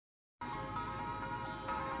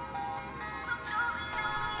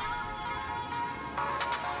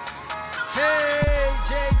Hey,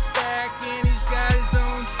 Jake's back and he's got his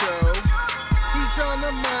own show. He's on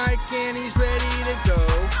the mic and he's ready to go.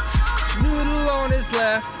 Noodle on his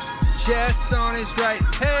left, Jess on his right.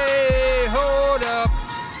 Hey, hold up,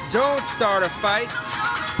 don't start a fight.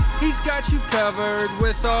 He's got you covered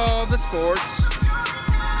with all the sports.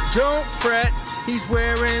 Don't fret, he's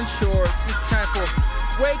wearing shorts. It's time for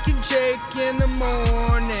Waking Jake in the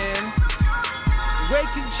morning,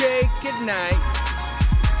 Waking Jake at night.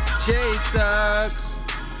 Jake sucks.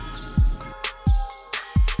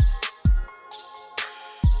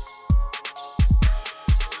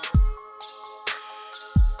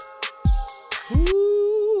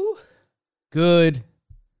 Woo. Good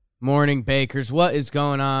morning, Bakers. What is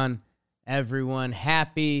going on, everyone?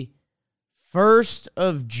 Happy 1st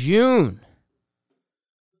of June.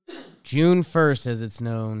 June 1st, as it's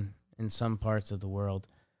known in some parts of the world.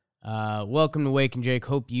 Welcome to Wake and Jake.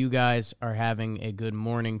 Hope you guys are having a good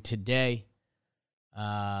morning today.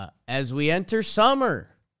 As we enter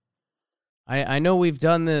summer, I know we've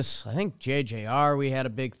done this. I think JJR, we had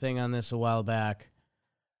a big thing on this a while back.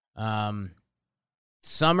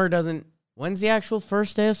 Summer doesn't... When's the actual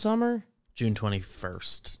first day of summer? June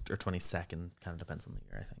 21st or 22nd. Kind of depends on the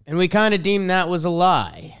year, I think. And we kind of deemed that was a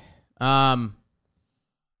lie. June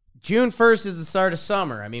 1st is the start of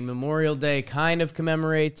summer. I mean, Memorial Day kind of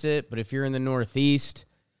commemorates it, but if you're in the Northeast,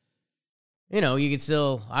 you know, you could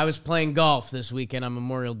still... I was playing golf this weekend on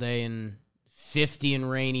Memorial Day in 50 and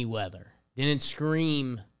rainy weather. Didn't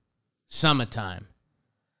scream summertime.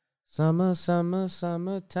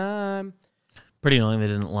 Summertime. Pretty annoying they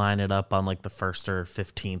didn't line it up on like the 1st or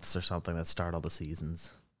 15th or something that start all the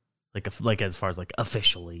seasons. Like as far as like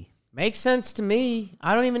officially. Makes sense to me.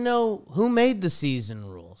 I don't even know who made the season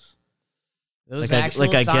rules. Those actual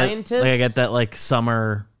scientists? I get that like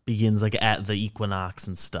summer begins like at the equinox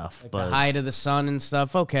and stuff. Like but the height of the sun and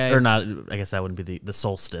stuff, okay. Or not, I guess that wouldn't be the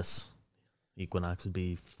solstice. Equinox would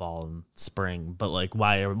be fall and spring. But like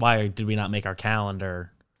why did we not make our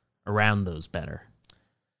calendar around those better?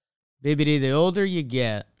 BBD, the older you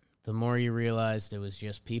get, the more you realized it was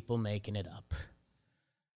just people making it up.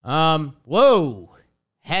 Whoa.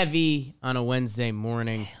 Heavy on a Wednesday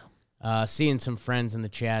morning. Seeing some friends in the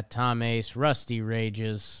chat. Tom Ace, Rusty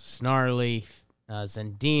Rages, Snarly,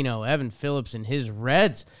 Zendino, Evan Phillips, and his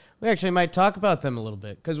Reds. We actually might talk about them a little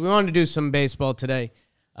bit because we wanted to do some baseball today.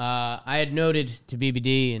 I had noted to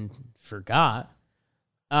BBD and forgot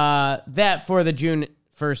that for the June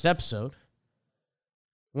 1st episode,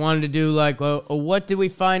 wanted to do like, what did we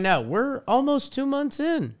find out? We're almost 2 months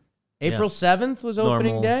in. April 7th was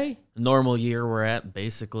opening day. Normal year we're at,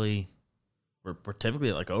 basically, we're typically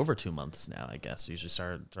at like over 2 months now, I guess. Usually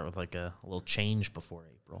start with like a little change before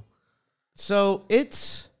April. So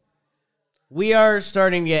we are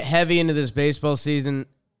starting to get heavy into this baseball season,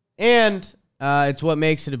 and it's what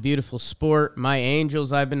makes it a beautiful sport. My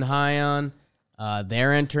Angels I've been high on.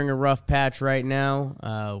 They're entering a rough patch right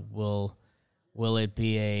now. Will it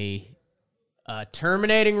be a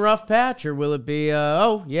terminating rough patch, or will it be,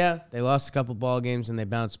 they lost a couple ball games and they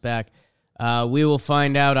bounced back? We will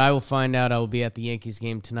find out. I will find out. I will be at the Yankees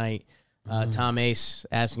game tonight. Tom Ace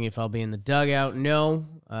asking if I'll be in the dugout. No,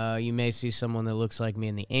 you may see someone that looks like me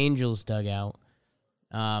in the Angels dugout.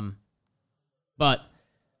 But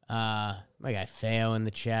my guy Feo in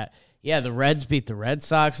the chat. Yeah, the Reds beat the Red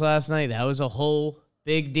Sox last night. That was a whole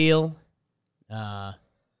big deal.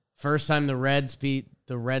 First time the Reds beat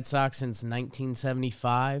the Red Sox since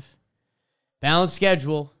 1975. Balanced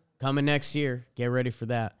schedule coming next year. Get ready for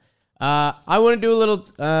that. I want to do a little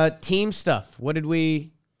team stuff. What do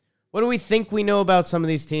we think we know about some of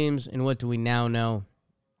these teams, and what do we now know?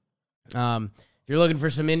 If you're looking for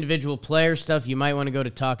some individual player stuff, you might want to go to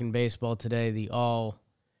Talking Baseball today, the all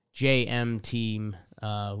JM team.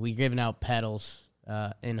 We're giving out pedals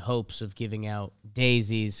in hopes of giving out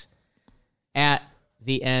daisies at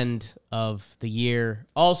the end of the year.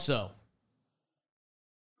 Also,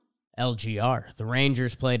 LGR. The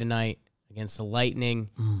Rangers play tonight against the Lightning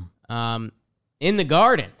in the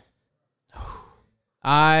Garden.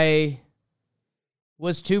 I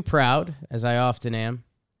was too proud, as I often am.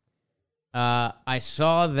 I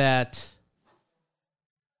saw that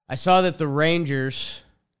the Rangers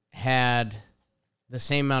had the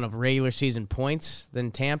same amount of regular season points than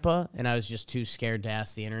Tampa, and I was just too scared to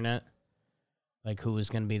ask the internet like who was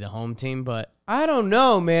going to be the home team. But I don't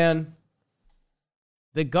know, man.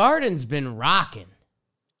 The Garden's been rocking.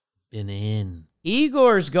 Been in.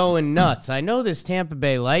 Igor's going nuts. I know this Tampa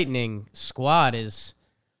Bay Lightning squad is,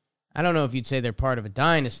 I don't know if you'd say they're part of a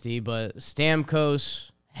dynasty, but Stamkos,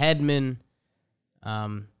 Hedman,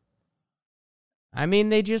 I mean,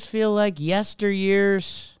 they just feel like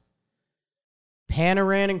yesteryears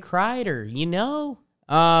Panarin and Kreider,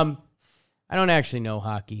 I don't actually know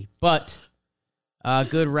hockey, but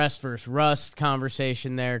good rest versus rust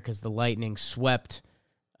conversation there because the Lightning swept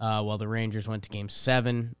while the Rangers went to Game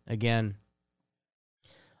 7 again.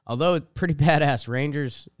 Although it's pretty badass,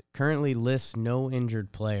 Rangers currently list no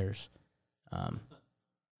injured players.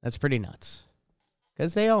 That's pretty nuts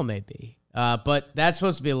because they all may be. But that's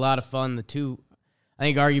supposed to be a lot of fun. I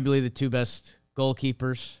think arguably the two best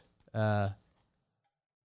goalkeepers,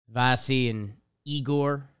 Vasi and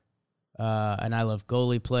Igor. And I love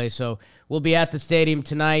goalie play. So we'll be at the stadium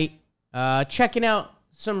tonight, checking out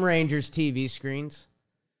some Rangers TV screens.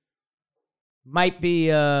 Might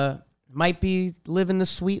be living the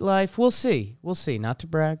sweet life. We'll see. Not to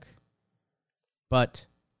brag, but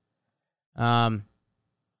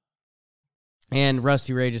and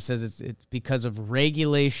Rusty Ray just says it's because of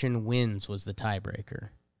regulation wins was the tiebreaker.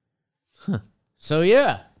 Huh. So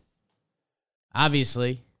yeah,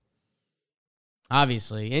 obviously.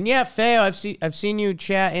 And yeah, Feo, I've seen you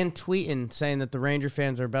chat and tweeting saying that the Ranger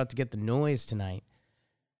fans are about to get the noise tonight,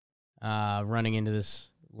 running into this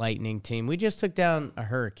Lightning team. We just took down a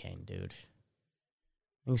hurricane, dude.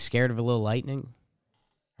 Are you scared of a little lightning?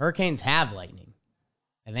 Hurricanes have lightning,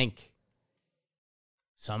 I think.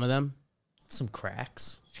 Some of them. Some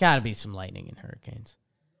cracks. There's got to be some lightning in hurricanes.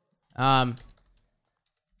 All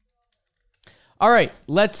right,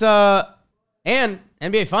 let's and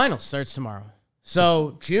NBA Finals starts tomorrow.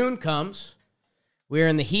 So June comes. We're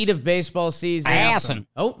in the heat of baseball season. Awesome.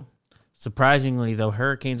 Oh. Surprisingly, though,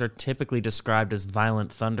 hurricanes are typically described as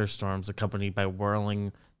violent thunderstorms accompanied by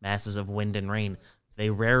whirling masses of wind and rain. They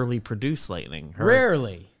rarely produce lightning.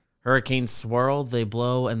 Rarely. Hurricanes swirl, they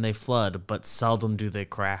blow, and they flood, but seldom do they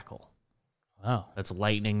crackle. Wow. That's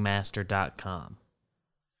lightningmaster.com.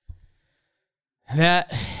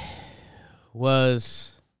 That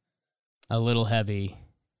was a little heavy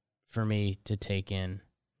for me to take in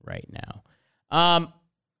right now.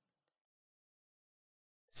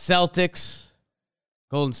 Celtics,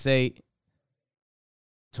 Golden State,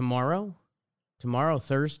 tomorrow,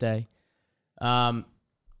 Thursday. I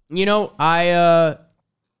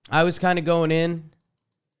was kind of going in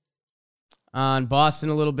on Boston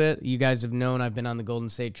a little bit. You guys have known I've been on the Golden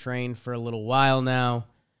State train for a little while now.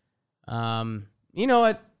 You know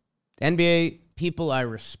what? NBA people I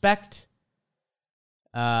respect.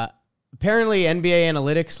 Apparently, NBA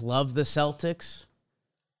analytics love the Celtics.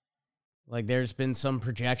 Like, there's been some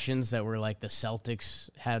projections that were like the Celtics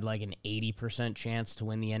had like an 80% chance to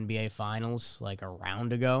win the NBA Finals like a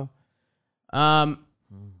round ago.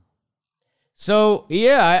 So,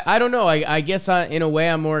 yeah, I don't know. I guess in a way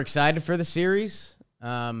I'm more excited for the series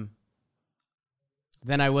than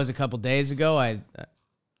I was a couple days ago. I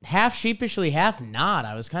half sheepishly, half not.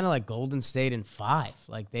 I was kind of like Golden State in 5.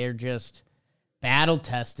 Like, they're just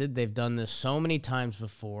battle-tested. They've done this so many times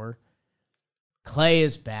before. Clay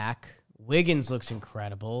is back. Wiggins looks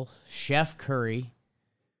incredible. Chef Curry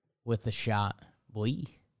with the shot. Boy.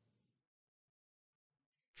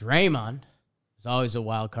 Draymond is always a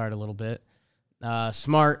wild card a little bit.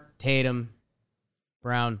 Smart, Tatum,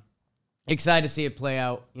 Brown. Excited to see it play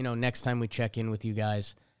out. Next time we check in with you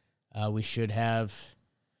guys, we should have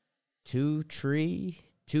two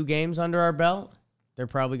games under our belt. They're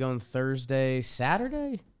probably going Thursday,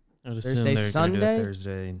 Saturday? I would assume Thursday, they're Sunday? Gonna do it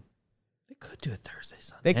Thursday. They could do it Thursday,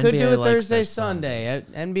 Sunday. They could NBA do it likes Thursday, their Sunday.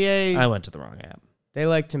 Sundays. NBA, I went to the wrong app. they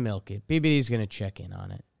like to milk it. BBD's going to check in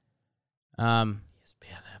on it.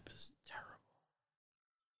 ESPN app is terrible.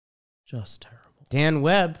 Just terrible. Dan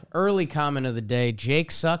Webb, early comment of the day.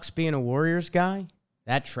 Jake sucks being a Warriors guy.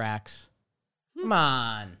 That tracks. Come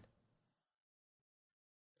on.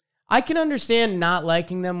 I can understand not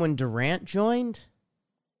liking them when Durant joined.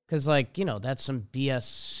 Because, that's some BS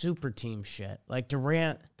super team shit. Like,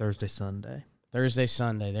 Durant. Thursday, Sunday.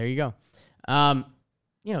 There you go.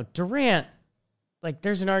 Durant,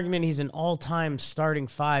 there's an argument he's an all-time starting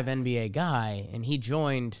 5 NBA guy, and he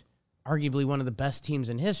joined arguably one of the best teams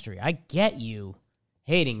in history. I get you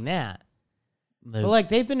hating that. But,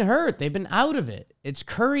 they've been hurt. They've been out of it. It's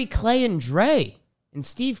Curry, Clay, and Dre, and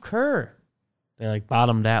Steve Kerr. They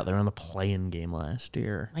bottomed out. They were in the play-in game last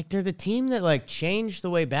year. They're the team that changed the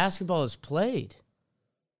way basketball is played.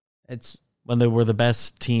 It's when they were the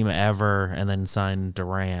best team ever and then signed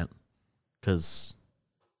Durant because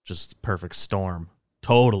just perfect storm.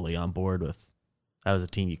 Totally on board with that was a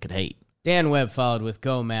team you could hate. Dan Webb followed with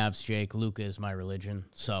Go Mavs, Jake. Luka is my religion.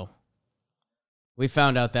 So we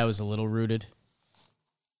found out that was a little rooted.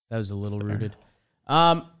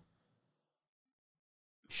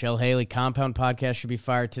 Michelle Haley, Compound Podcast should be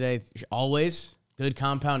fired today. Always good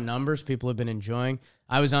compound numbers. People have been enjoying.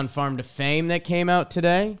 I was on Farm to Fame that came out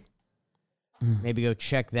today. Maybe go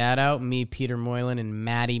check that out. Me, Peter Moylan, and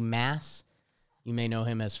Matty Mass. You may know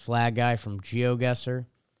him as Flag Guy from GeoGuessr.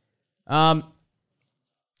 All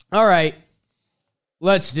right.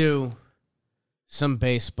 Let's do some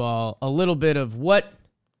baseball. A little bit of what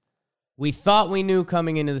we thought we knew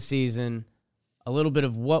coming into the season, a little bit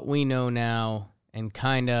of what we know now, and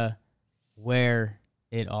kind of where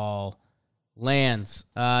it all lands.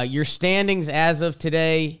 Your standings as of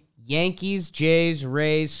today: Yankees, Jays,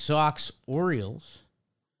 Rays, Sox, Orioles,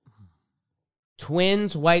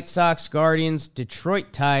 Twins, White Sox, Guardians,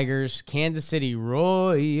 Detroit Tigers, Kansas City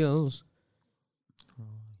Royals,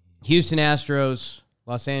 Houston Astros,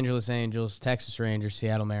 Los Angeles Angels, Texas Rangers,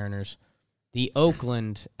 Seattle Mariners, the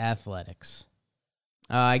Oakland Athletics.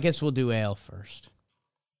 I guess we'll do AL first.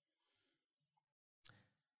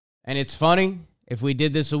 And it's funny, if we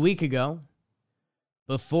did this a week ago,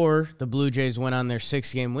 before the Blue Jays went on their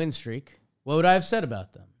 6-game win streak, what would I have said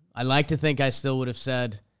about them? I like to think I still would have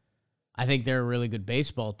said, I think they're a really good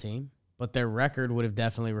baseball team, but their record would have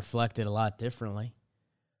definitely reflected a lot differently.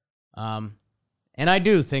 And I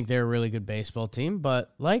do think they're a really good baseball team,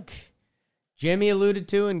 but like Jimmy alluded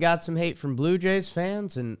to and got some hate from Blue Jays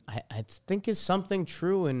fans, and I think is something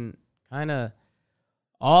true in kind of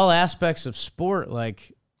all aspects of sport.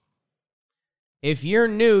 Like, if you're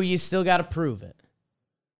new, you still got to prove it.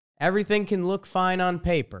 Everything can look fine on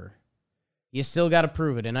paper. You still got to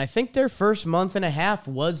prove it. And I think their first month and a half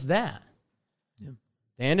was that. Yeah.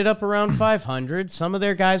 They ended up around 500. Some of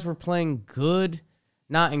their guys were playing good,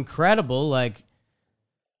 not incredible. Like,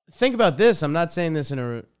 think about this. I'm not saying this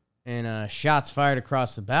in a shots fired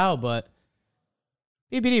across the bow, but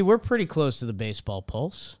BBD, we're pretty close to the baseball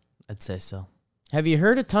pulse. I'd say so. Have you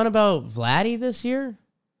heard a ton about Vladdy this year?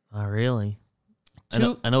 Not really.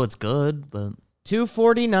 I know it's good, but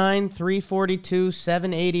 249, 342,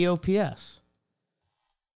 780 OPS.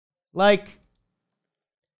 Like,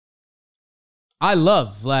 I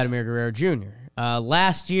love Vladimir Guerrero Jr.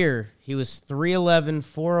 Last year, he was 311,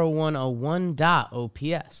 401, a 1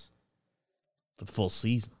 OPS. For the full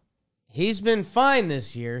season. He's been fine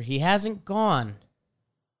this year. He hasn't gone.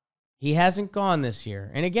 This year.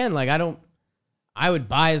 And again, like, I would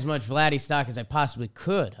buy as much Vladdy stock as I possibly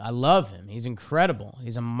could. I love him. He's incredible.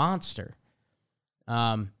 He's a monster.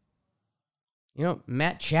 Matt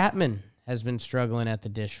Chapman has been struggling at the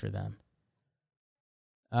dish for them.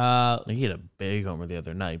 He had a big homer the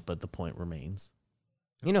other night, but the point remains.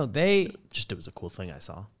 It was a cool thing I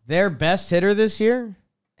saw. Their best hitter this year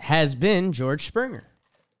has been George Springer,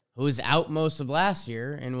 who was out most of last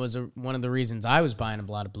year and was one of the reasons I was buying a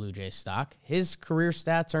lot of Blue Jays stock. His career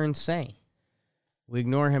stats are insane. We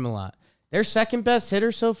ignore him a lot. Their second best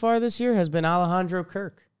hitter so far this year has been Alejandro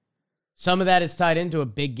Kirk. Some of that is tied into a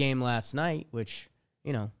big game last night, which,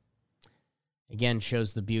 again,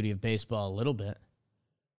 shows the beauty of baseball a little bit.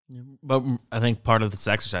 But I think part of this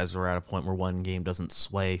exercise, we're at a point where one game doesn't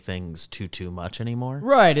sway things too much anymore.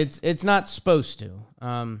 Right. It's not supposed to.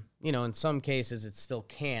 In some cases it still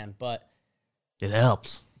can, but it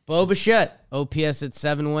helps. Bo Bichette, OPS at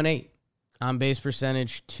 718, on base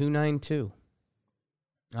percentage 292.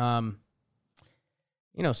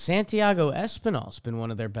 Santiago Espinal's been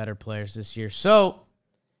one of their better players this year. So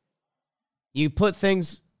you put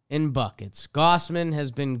things in buckets. Gossman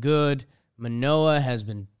has been good. Manoah has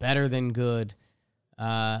been better than good.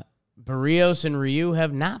 Barrios and Ryu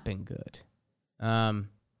have not been good. The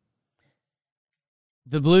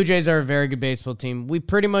Blue Jays are a very good baseball team. We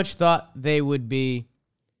pretty much thought they would be,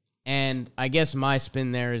 and I guess my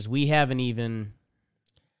spin there is I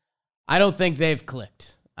don't think they've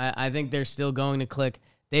clicked. I think they're still going to click.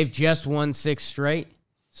 They've just won 6 straight,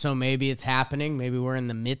 so maybe it's happening. Maybe we're in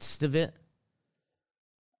the midst of it.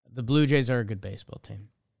 The Blue Jays are a good baseball team.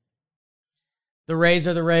 The Rays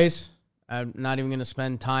are the Rays. I'm not even going to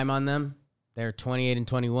spend time on them. They're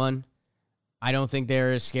 28-21. I don't think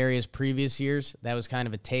they're as scary as previous years. That was kind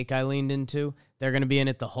of a take I leaned into. They're going to be in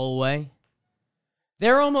it the whole way.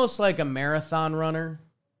 They're almost like a marathon runner.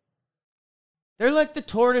 They're like the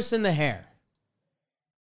tortoise and the hare.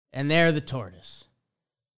 And they're the tortoise.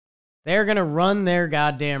 They're going to run their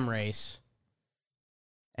goddamn race.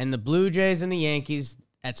 And the Blue Jays and the Yankees,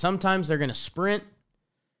 sometimes they're going to sprint.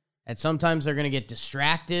 Sometimes they're going to get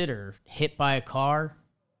distracted or hit by a car.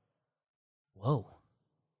 Whoa.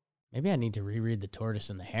 Maybe I need to reread The Tortoise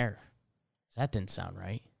and the Hare. That didn't sound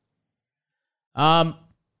right.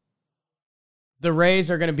 The Rays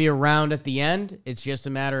are going to be around at the end. It's just a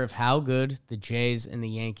matter of how good the Jays and the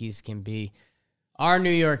Yankees can be. Our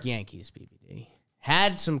New York Yankees, BBD,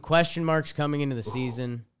 had some question marks coming into the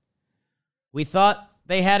season. We thought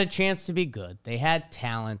they had a chance to be good. They had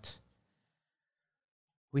talent.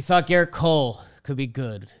 We thought Garrett Cole could be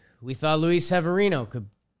good. We thought Luis Severino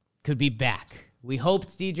could be back. We hoped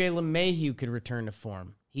DJ LeMahieu could return to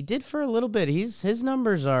form. He did for a little bit. His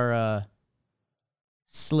numbers are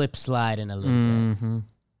slip sliding a little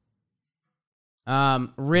bit.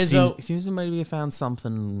 Rizzo seems to maybe have found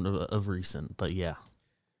something of recent, but yeah.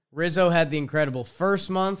 Rizzo had the incredible first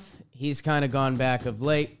month. He's kind of gone back of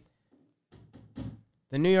late.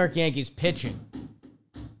 The New York Yankees pitching.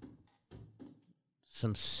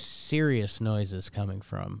 Some serious noises coming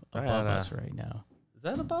from above us right now. Is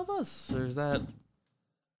that above us, or is that...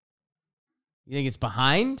 You think it's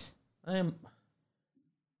behind? I am...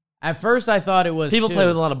 At first, I thought it was People too. play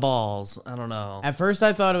with a lot of balls. I don't know. At first,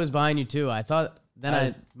 I thought it was behind you, too. I thought...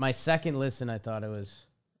 Then my second listen, I thought it was...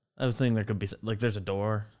 I was thinking there could be... Like, there's a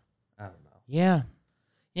door. I don't know. Yeah.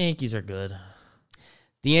 Yankees are good.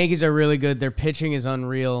 The Yankees are really good. Their pitching is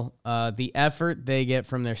unreal. The effort they get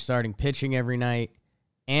from their starting pitching every night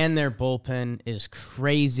and their bullpen is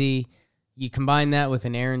crazy. You combine that with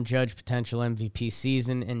an Aaron Judge potential MVP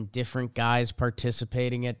season and different guys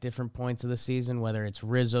participating at different points of the season, whether it's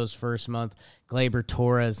Rizzo's first month, Gleyber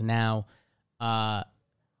Torres now. The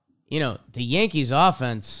Yankees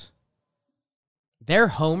offense, they're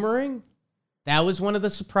homering. That was one of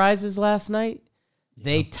the surprises last night. Yeah.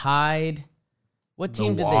 They tied... What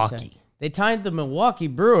team Milwaukee. did they tie? They tied the Milwaukee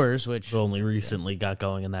Brewers, which... only recently got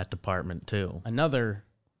going in that department, too. Another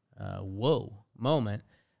whoa moment.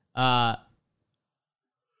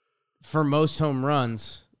 For most home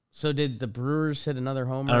runs. So did the Brewers hit another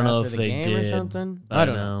homer after the game or something? I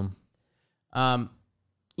don't know.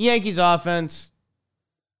 Yankees offense,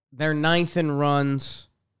 they're 9th in runs.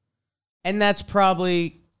 And that's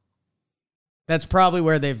probably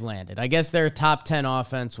where they've landed. I guess they're a top 10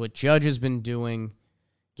 offense. What Judge has been doing,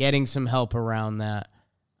 getting some help around that.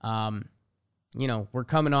 We're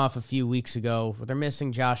coming off a few weeks ago where they're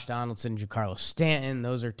missing Josh Donaldson, Giancarlo Stanton.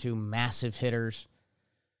 Those are two massive hitters.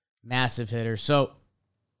 So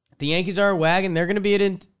the Yankees are a wagon. They're going to be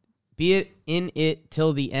in it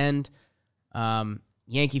till the end.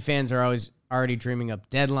 Yankee fans are already dreaming up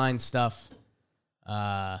deadline stuff.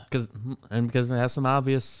 Because they have some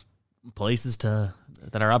obvious places that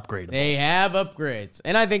are upgradable. They have upgrades.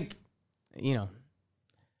 And I think, the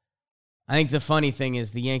funny thing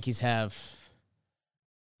is the Yankees have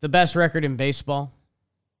the best record in baseball.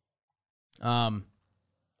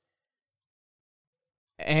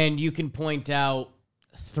 And you can point out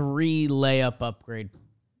 3 layup upgrade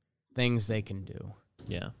things they can do.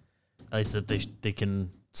 Yeah. I said they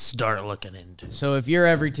can start looking into. So if you're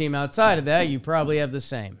every team outside of that, you probably have the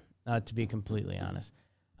same, to be completely honest.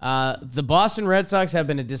 The Boston Red Sox have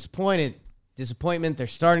been a disappointment. They're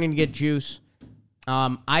starting to get juice.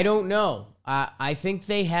 I don't know. I think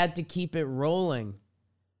they had to keep it rolling,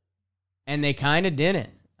 and they kind of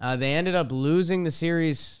didn't. They ended up losing the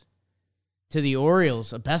series to the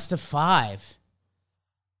Orioles, a best of 5.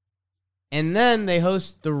 And then they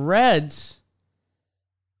host the Reds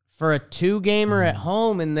for a 2-gamer at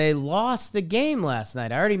home, and they lost the game last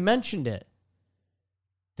night. I already mentioned it.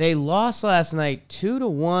 They lost last night 2-1.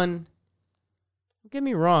 Don't get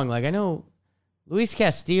me wrong. I know Luis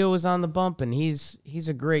Castillo was on the bump, and he's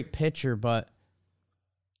a great pitcher, but,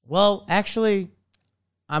 actually,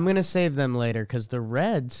 I'm going to save them later because the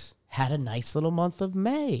Reds had a nice little month of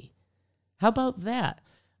May. How about that?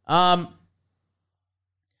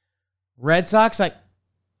 Red Sox, how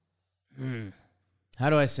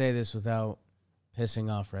do I say this without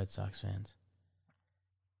pissing off Red Sox fans?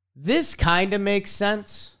 This kind of makes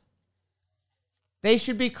sense. They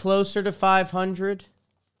should be closer to 500.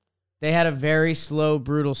 They had a very slow,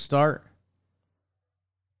 brutal start.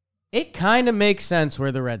 It kind of makes sense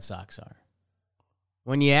where the Red Sox are.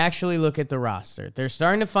 When you actually look at the roster, they're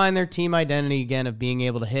starting to find their team identity again of being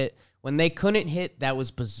able to hit. When they couldn't hit, that was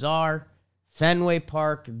bizarre. Fenway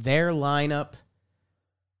Park, their lineup,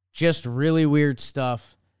 just really weird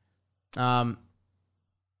stuff. I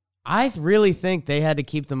really think they had to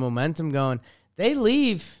keep the momentum going. They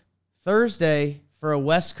leave Thursday for a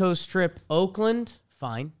West Coast trip. Oakland,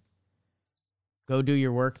 fine. Go do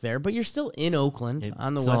your work there. But you're still in Oakland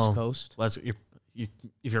on the West Coast. If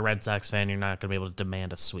you're a Red Sox fan, you're not going to be able to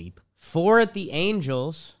demand a sweep. 4 at the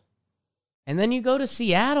Angels. And then you go to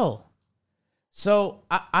Seattle. So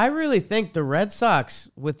I really think the Red Sox,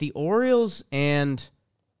 with the Orioles and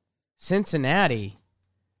Cincinnati,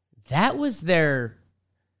 that was their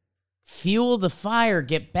fuel the fire,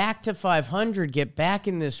 get back to 500, get back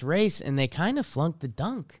in this race, and they kind of flunked the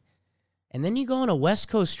dunk. And then you go on a West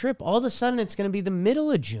Coast trip, all of a sudden it's going to be the middle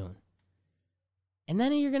of June. And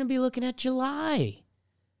then you're going to be looking at July.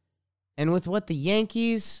 And with what the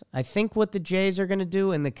Yankees, I think what the Jays are going to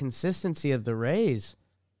do and the consistency of the Rays,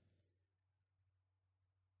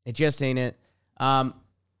 it just ain't it.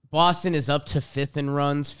 Boston is up to 5th in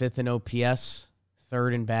runs, 5th in OPS,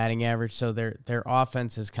 3rd in batting average. So their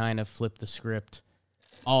offense has kind of flipped the script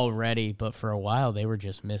already, but for a while they were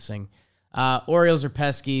just missing. Orioles are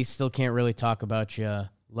pesky. Still can't really talk about you.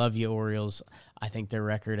 Love you, Orioles. I think their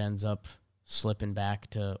record ends up slipping back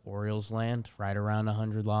to Orioles land, right around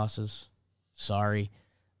 100 losses. Sorry.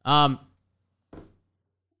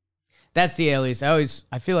 That's the AL East.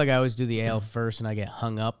 I feel like I always do the AL first and I get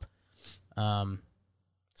hung up.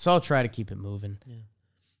 So I'll try to keep it moving. Yeah.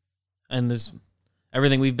 And there's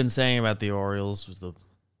everything we've been saying about the Orioles, the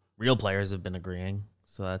real players have been agreeing.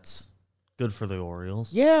 So that's good for the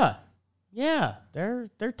Orioles. Yeah. Yeah. They're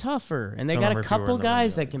tougher. And they got a couple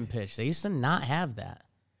guys that can pitch. They used to not have that.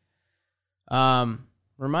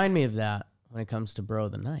 Remind me of that when it comes to Bro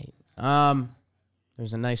of the Night.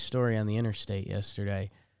 There's a nice story on the interstate yesterday.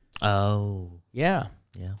 Oh. Yeah.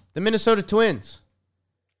 Yeah. The Minnesota Twins.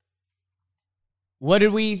 What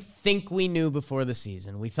did we think we knew before the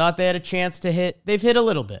season? We thought they had a chance to hit. They've hit a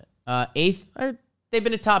little bit. 8th. They've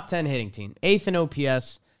been a top 10 hitting team. 8th in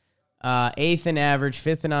OPS. 8th in average.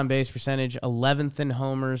 5th in on-base percentage. 11th in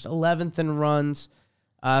homers. 11th in runs.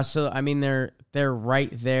 So, I mean, they're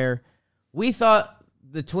right there. We thought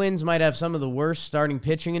the Twins might have some of the worst starting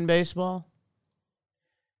pitching in baseball.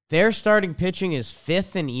 Their starting pitching is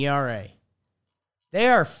 5th in ERA. They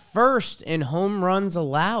are 1st in home runs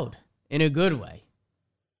allowed in a good way.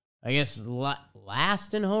 I guess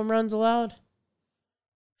last in home runs allowed.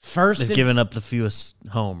 They've given up the fewest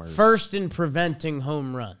homers. 1st in preventing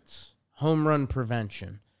home runs. Home run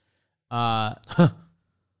prevention. So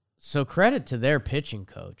credit to their pitching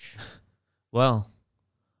coach. Well,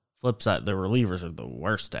 flip side, the relievers are the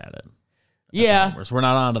worst at it. Yeah. We're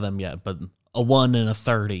not onto them yet, but a 1 in a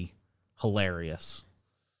 30. Hilarious.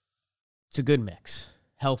 It's a good mix.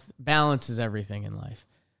 Health balance is everything in life.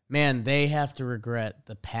 Man, they have to regret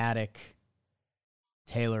the Paddock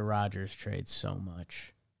Taylor Rogers trade so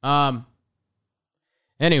much.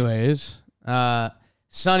 Anyways,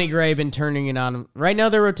 Sonny Gray been turning it on. Right now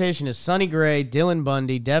their rotation is Sonny Gray, Dylan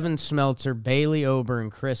Bundy, Devin Smeltzer, Bailey Ober,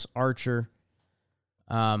 and Chris Archer.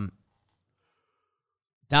 Dobnak's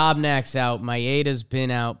out. Maeda's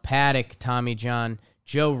been out. Paddock, Tommy John.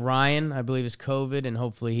 Joe Ryan, I believe, is COVID, and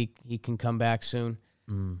hopefully he can come back soon.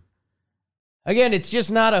 Again, it's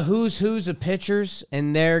just not a who's of pitchers,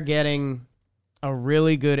 and they're getting a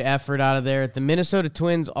really good effort out of there. The Minnesota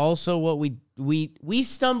Twins, also what we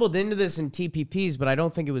stumbled into this in TPPs, but I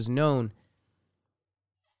don't think it was known.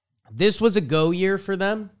 This was a go year for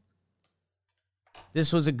them.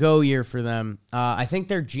 I think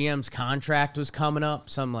their GM's contract was coming up,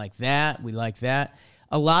 something like that. We like that.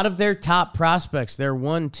 A lot of their top prospects, they're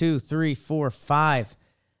 1, 2, 3, 4, 5,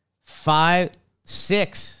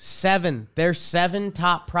 6, 7. They're 7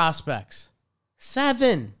 top prospects.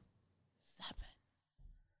 7.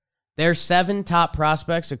 Their 7 top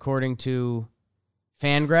prospects, according to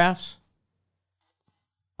Fangraphs,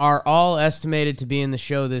 are all estimated to be in the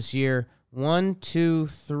show this year. 1, 2,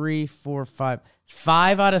 3, 4, 5.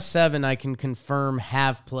 5 out of 7, I can confirm,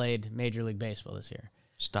 have played Major League Baseball this year.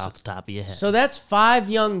 Just off the top of your head. So that's 5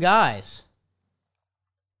 young guys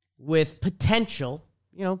with potential.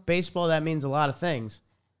 You know, baseball, that means a lot of things.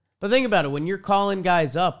 But think about it. When you're calling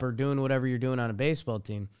guys up or doing whatever you're doing on a baseball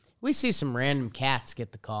team, we see some random cats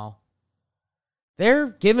get the call. They're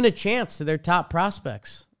giving a chance to their top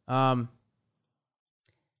prospects. And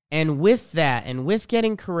with that, and with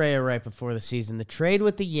getting Correa right before the season, the trade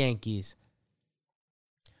with the Yankees,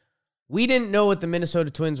 we didn't know what the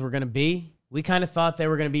Minnesota Twins were going to be. We kind of thought they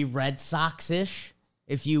were going to be Red Sox-ish,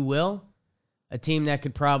 if you will. A team that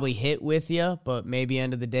could probably hit with you, but maybe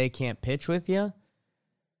end of the day can't pitch with you.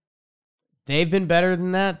 They've been better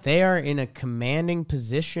than that. They are in a commanding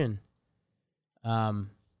position. A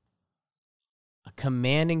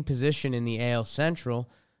commanding position in the AL Central,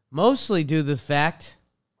 mostly due to the fact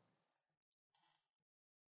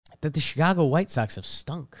that the Chicago White Sox have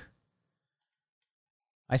stunk.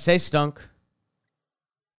 I say stunk.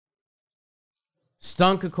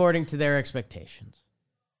 Stunk according to their expectations.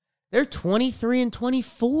 They're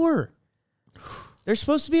 23-24. They're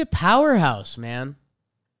supposed to be a powerhouse, man.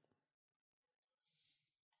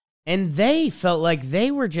 And they felt like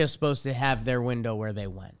they were just supposed to have their window where they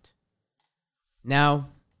went.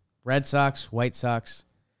 Now, Red Sox, White Sox,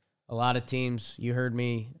 a lot of teams. You heard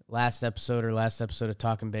me last episode of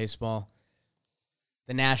Talking Baseball.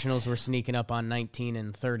 The Nationals were sneaking up on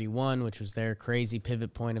 19-31, which was their crazy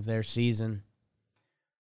pivot point of their season.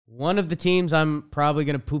 One of the teams I'm probably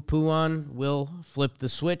going to poo-poo on will flip the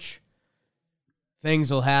switch.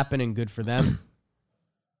 Things will happen, and good for them.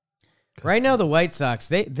 Right now, the White Sox,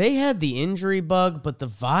 they had the injury bug, but the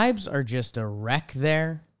vibes are just a wreck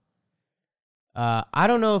there. I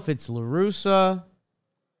don't know if it's La Russa.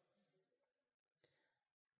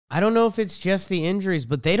 I don't know if it's just the injuries,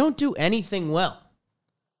 but they don't do anything well.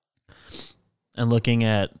 And looking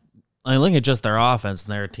at just their offense,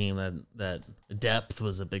 and they're a team that depth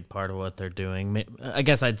was a big part of what they're doing. I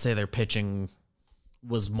guess I'd say their pitching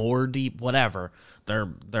was more deep, whatever.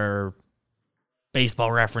 Their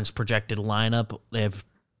Baseball Reference projected lineup, they have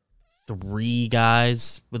 3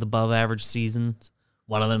 guys with above average seasons.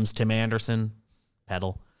 One of them's Tim Anderson,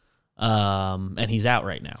 pedal. And he's out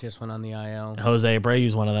right now. Just went on the IL. And Jose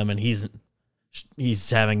Abreu's one of them, and he's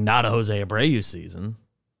having not a Jose Abreu season.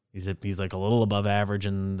 He's like a little above average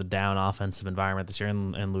in the down offensive environment this year,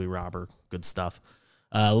 and Louis Robert, good stuff.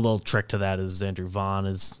 A little trick to that is Andrew Vaughn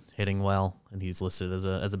is hitting well, and he's listed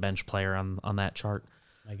as a bench player on that chart.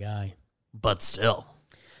 My guy. But still,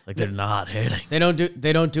 like they're not hitting.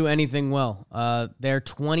 They don't do anything well. They're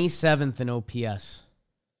 27th in OPS.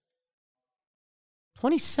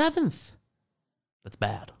 27th. That's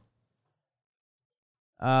bad.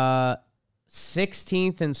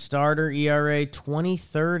 16th in starter ERA,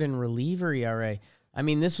 23rd in reliever ERA. I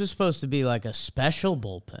mean, this was supposed to be like a special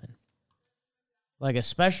bullpen. Like a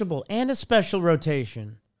special and a special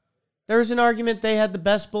rotation. There's an argument they had the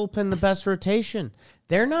best bullpen, the best rotation.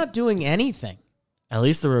 They're not doing anything. At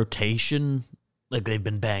least the rotation, like they've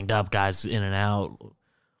been banged up, guys in and out.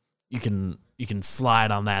 You can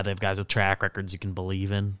slide on that. They have guys with track records you can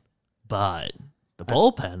believe in. But the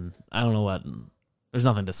bullpen, I don't know what. There's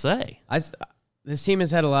nothing to say. This team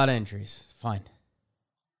has had a lot of injuries. Fine.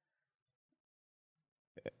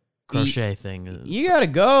 Crochet thing. You gotta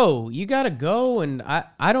go. You gotta go. And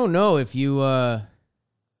I don't know if you.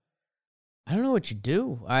 I don't know what you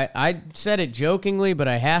do. I said it jokingly, but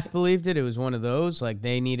I half believed it. It was one of those, like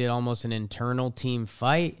they needed almost an internal team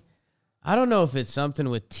fight. I don't know if it's something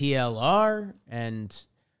with TLR, and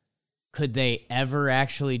could they ever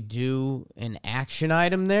actually do an action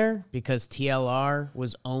item there? Because TLR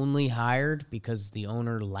was only hired because the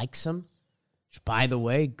owner likes him. Which, by the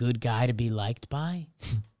way, good guy to be liked by.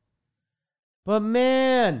 But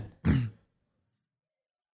man,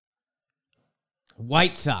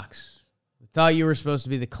 White Sox. Thought you were supposed to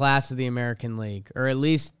be the class of the American League, or at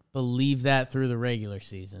least believe that through the regular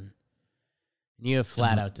season. And you have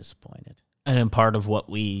flat out disappointed. And then part of what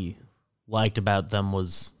we liked about them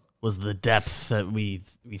was the depth that we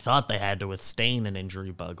thought they had to withstand an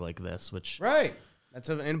injury bug like this, which right. That's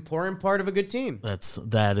an important part of a good team.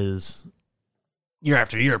 That is year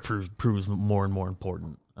after year proves more and more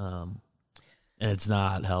important. And it's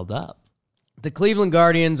not held up. The Cleveland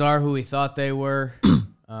Guardians are who we thought they were.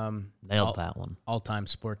 Nailed that one. All-time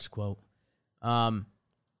sports quote. I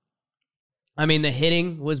mean, the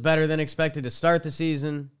hitting was better than expected to start the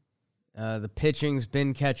season. The pitching's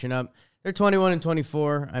been catching up. They're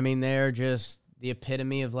 21-24. I mean, they're just the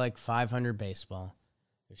epitome of like 500 baseball.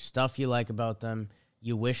 There's stuff you like about them.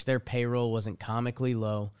 You wish their payroll wasn't comically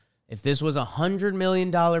low. If this was $100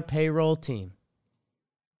 million payroll team,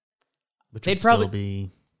 which they'd would probably still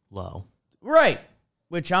be low. Right.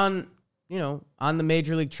 Which on the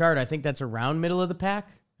major league chart, I think that's around middle of the pack.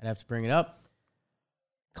 I'd have to bring it up.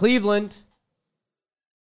 Cleveland,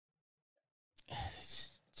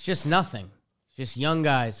 it's just nothing. It's just young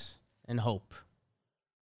guys and hope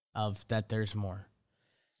of that there's more.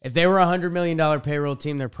 If they were a $100 million payroll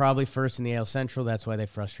team, they're probably first in the AL Central. That's why they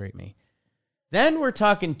frustrate me. Then we're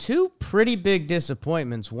talking 2 pretty big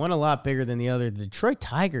disappointments, one a lot bigger than the other. The Detroit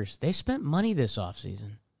Tigers, they spent money this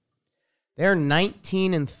offseason. They're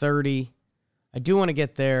 19-30. I do want to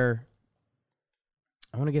get their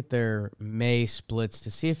May splits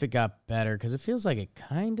to see if it got better, because it feels like it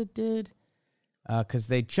kind of did. Because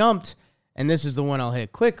they jumped, and this is the one I'll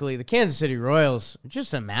hit quickly. The Kansas City Royals,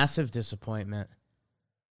 just a massive disappointment.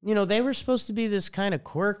 You know, they were supposed to be this kind of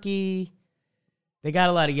quirky. They got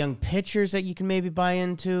a lot of young pitchers that you can maybe buy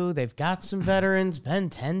into. They've got some veterans. Ben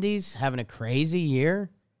Tendy's having a crazy year.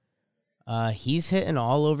 He's hitting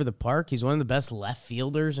all over the park. He's one of the best left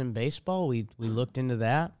fielders in baseball. We looked into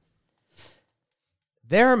that.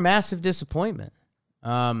 They're a massive disappointment.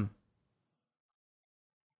 Like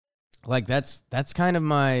that's kind of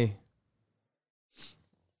my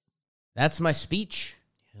speech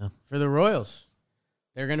for the Royals.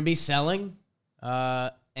 They're going to be selling,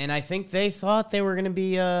 and I think they thought they were going to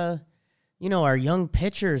be, our young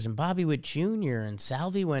pitchers and Bobby Witt Jr. and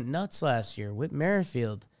Salvi went nuts last year. Whit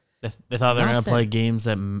Merrifield. They thought they were going to Nothing. play games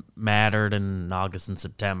that mattered in August and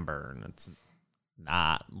September, and it's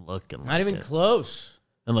not looking like Not even it. close.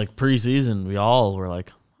 And like preseason, we all were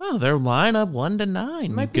like, "Oh, their lineup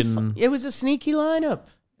 1-9." Might be it was a sneaky lineup.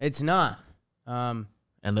 It's not. And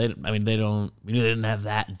they knew they didn't have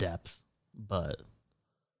that depth, but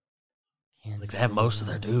Kansas like they have most of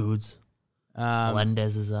their dudes.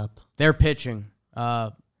 Melendez is up. They're pitching.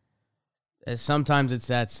 Sometimes it's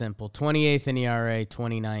that simple. 28th in ERA,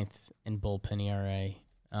 29th in bullpen ERA.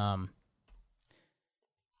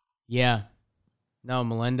 Yeah. No,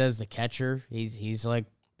 Melendez, the catcher, he's like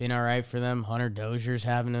been all right for them. Hunter Dozier's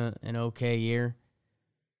having an okay year.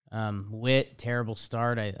 Witt, terrible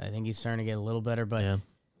start. I think he's starting to get a little better, but Yeah,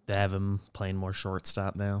 they have him playing more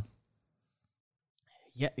shortstop now.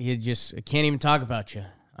 yeah, you just I can't even talk about you.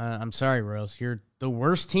 I'm sorry, Royals. You're the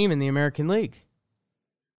worst team in the American League.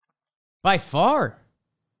 By far.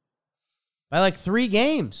 By like 3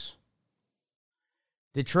 games.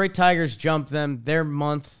 Detroit Tigers jumped them. Their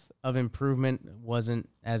month of improvement wasn't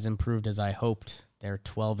as improved as I hoped. They're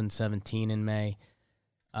 12-17 in May.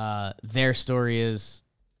 Their story is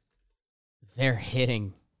they're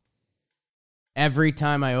hitting. Every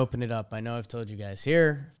time I open it up, I know I've told you guys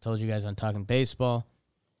here, I've told you guys on Talking Baseball.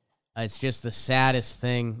 It's just the saddest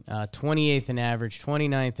thing. 28th in average,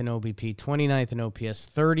 29th in OBP, 29th in OPS,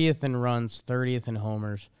 30th in runs, 30th in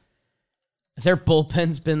homers. Their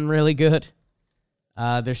bullpen's been really good.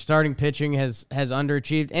 Their starting pitching has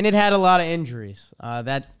underachieved, and it had a lot of injuries.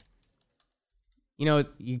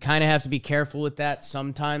 You kind of have to be careful with that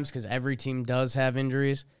sometimes because every team does have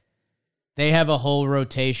injuries. They have a whole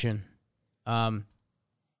rotation.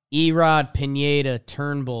 Erod, Pineda,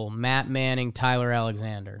 Turnbull, Matt Manning, Tyler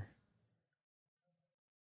Alexander.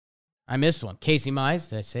 I missed one. Casey Mize,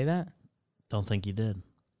 did I say that? Don't think you did.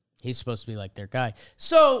 He's supposed to be like their guy.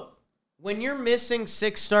 So when you're missing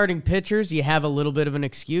 6 starting pitchers, you have a little bit of an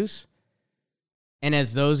excuse. And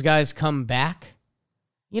as those guys come back,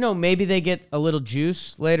 maybe they get a little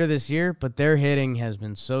juice later this year, but their hitting has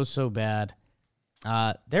been so bad.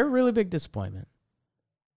 They're a really big disappointment.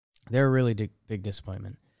 They're a really big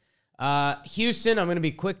disappointment. Houston, I'm going to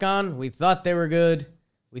be quick on. We thought they were good.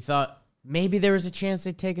 We thought maybe there was a chance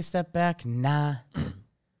they'd take a step back. Nah,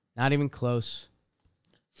 not even close.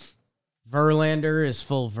 Verlander is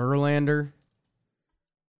full Verlander.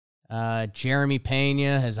 Jeremy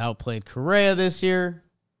Pena has outplayed Correa this year.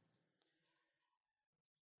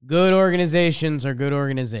 Good organizations are good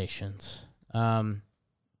organizations. Yeah.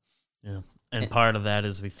 And part of that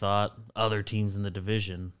is we thought other teams in the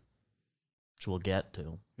division, which we'll get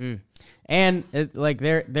to. And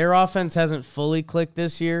their offense hasn't fully clicked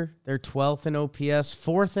this year. They're 12th in OPS,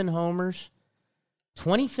 4th in homers,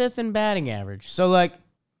 25th in batting average. So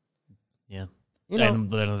yeah.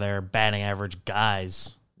 And then their batting average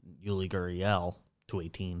guys, Yuli Gurriel,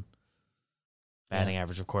 218. Batting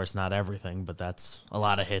average, of course, not everything, but that's a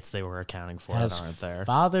lot of hits they were accounting for that aren't there.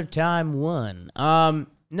 Father Time won.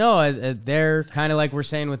 No, they're kind of like we're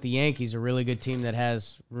saying with the Yankees, a really good team that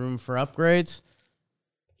has room for upgrades.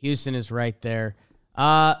 Houston is right there.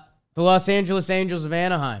 The Los Angeles Angels of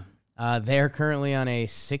Anaheim. They're currently on a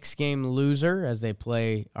 6-game loser as they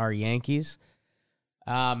play our Yankees.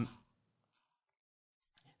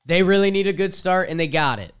 They really need a good start, and they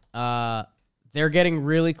got it. They're getting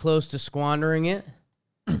really close to squandering it.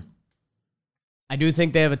 I do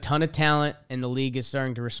think they have a ton of talent, and the league is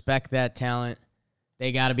starting to respect that talent.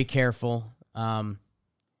 They got to be careful.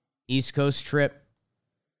 East Coast trip,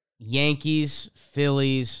 Yankees,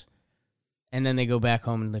 Phillies, and then they go back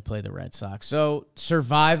home and they play the Red Sox. So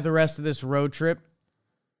survive the rest of this road trip.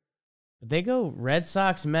 But they go Red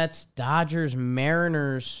Sox, Mets, Dodgers,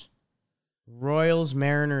 Mariners, Royals,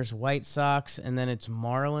 Mariners, White Sox, and then it's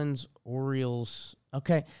Marlins, Orioles.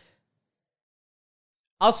 Okay.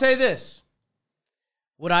 I'll say this.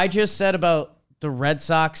 What I just said about the Red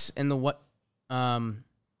Sox and the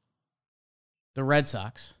Red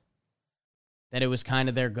Sox, that it was kind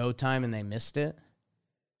of their go time and they missed it.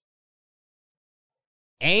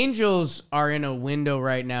 Angels are in a window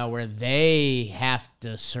right now where they have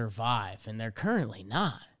to survive, and they're currently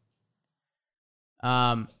not.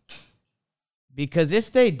 Because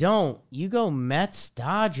if they don't, you go Mets,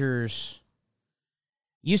 Dodgers,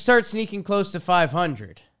 you start sneaking close to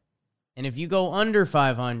 500. And if you go under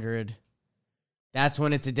 500, that's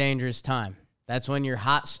when it's a dangerous time. That's when your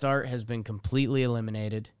hot start has been completely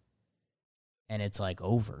eliminated, and it's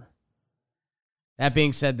over. That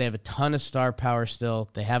being said, they have a ton of star power still.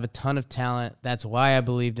 They have a ton of talent. That's why I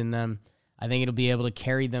believed in them. I think it'll be able to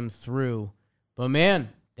carry them through. But, man,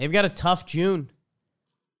 they've got a tough June.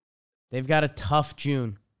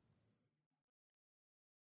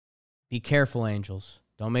 Be careful, Angels.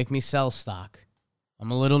 Don't make me sell stock.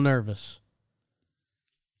 I'm a little nervous.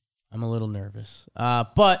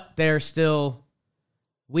 But they're still...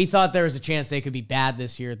 We thought there was a chance they could be bad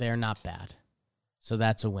this year. They're not bad. So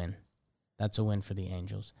that's a win. That's a win for the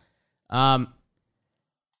Angels. Now,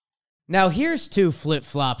 here's two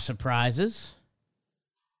flip-flop surprises.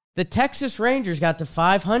 The Texas Rangers got to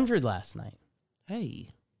 500 last night. Hey.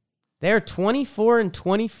 They're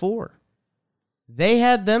 24-24. They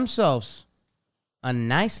had themselves a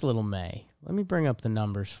nice little May. Let me bring up the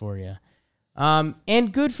numbers for you.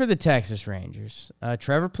 And good for the Texas Rangers.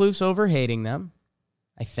 Trevor Plouffe's overhating them,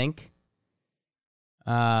 I think.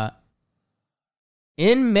 In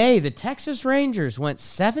May, the Texas Rangers went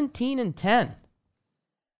 17-10.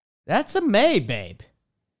 That's a May, babe.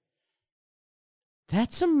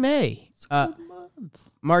 That's a May. It's a good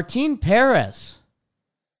month. Martin Perez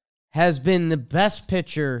has been the best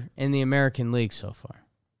pitcher in the American League so far.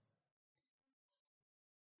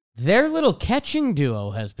 Their little catching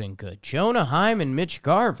duo has been good. Jonah Heim and Mitch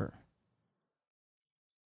Garver.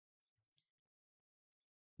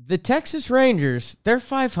 The Texas Rangers, they're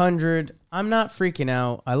 500. I'm not freaking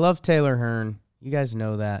out. I love Taylor Hearn. You guys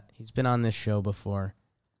know that. He's been on this show before.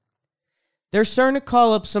 They're starting to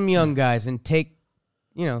call up some young guys and take,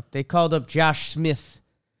 they called up Josh Smith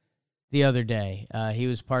the other day. He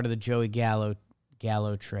was part of the Joey Gallo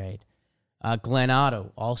trade. Glenn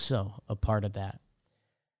Otto, also a part of that.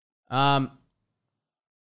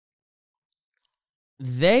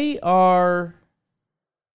 They are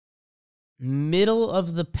middle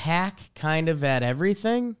of the pack kind of at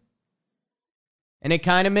everything. And it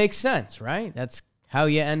kind of makes sense, right? That's how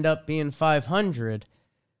you end up being 500.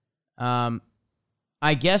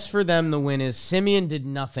 I guess for them the win is Simeon did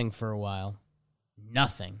nothing for a while.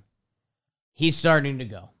 Nothing. He's starting to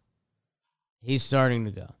go.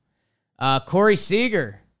 Corey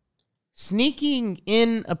Seager sneaking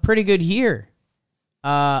in a pretty good year.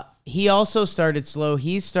 He also started slow.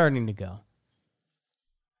 He's starting to go.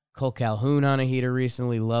 Cole Calhoun on a heater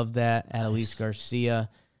recently. Loved that. Adolis Garcia.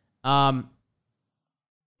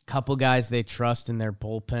 Couple guys they trust in their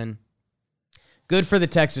bullpen. Good for the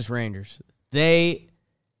Texas Rangers. I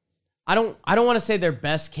don't want to say their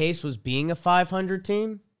best case was being a 500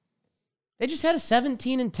 team. They just had a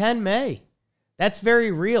 17-10 May. That's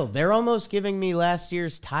very real. They're almost giving me last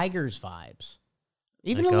year's Tigers vibes.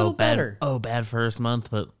 Even like, a little better. Bad first month,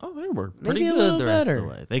 but they were pretty Maybe good the rest of the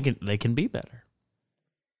way. They can be better.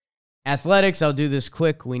 Athletics, I'll do this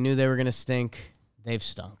quick. We knew they were going to stink. They've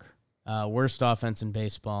stunk. Worst offense in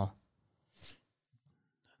baseball.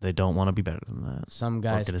 They don't want to be better than that. Some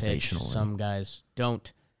guys pitch, some guys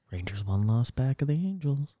don't. Rangers one loss back of the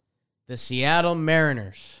Angels. The Seattle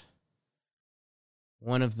Mariners.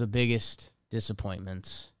 One of the biggest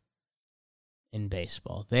disappointments in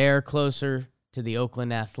baseball. They're closer to the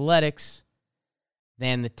Oakland Athletics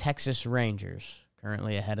than the Texas Rangers,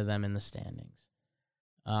 currently ahead of them in the standings.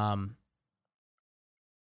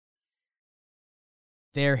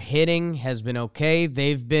 Their hitting has been okay.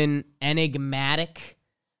 They've been enigmatic.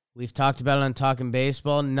 We've talked about it on Talking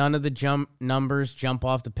Baseball. None of the numbers jump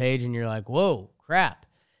off the page and you're like, whoa, crap.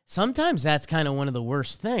 Sometimes that's kind of one of the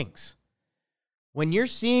worst things. When you're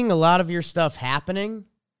seeing a lot of your stuff happening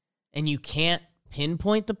and you can't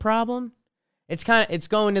pinpoint the problem, it's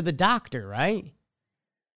going to the doctor, right?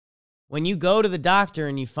 When you go to the doctor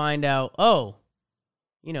and you find out,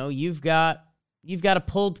 you've got a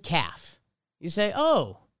pulled calf. You say,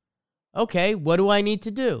 okay, what do I need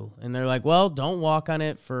to do? And they're like, well, don't walk on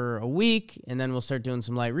it for a week, and then we'll start doing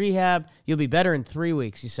some light rehab. You'll be better in 3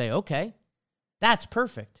 weeks. You say, okay, that's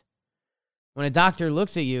perfect. When a doctor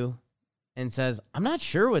looks at you and says, I'm not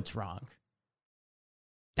sure what's wrong,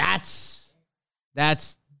 that's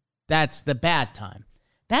the bad time.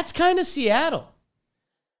 That's kind of Seattle.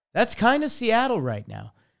 That's kind of Seattle right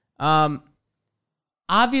now.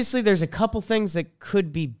 Obviously, there's a couple things that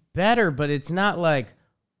could be better, but it's not like,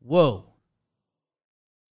 whoa,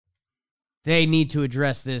 they need to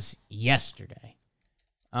address this yesterday.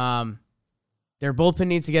 Their bullpen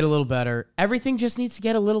needs to get a little better. Everything just needs to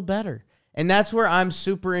get a little better. And that's where I'm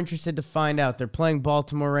super interested to find out. They're playing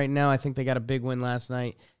Baltimore right now. I think they got a big win last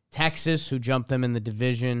night. Texas, who jumped them in the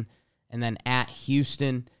division, and then at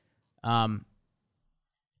Houston.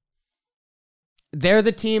 They're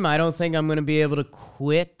the team I don't think I'm going to be able to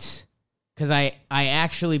quit because I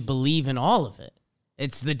actually believe in all of it.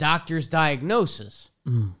 It's the doctor's diagnosis.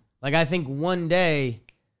 Like, I think one day,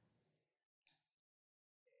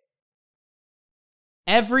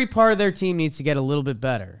 every part of their team needs to get a little bit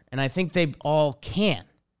better. And I think they all can.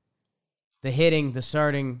 The hitting, the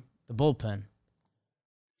starting, the bullpen.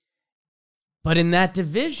 But in that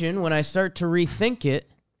division, when I start to rethink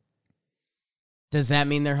it, does that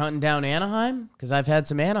mean they're hunting down Anaheim? Because I've had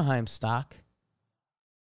some Anaheim stock.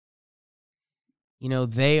 You know,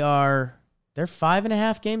 they're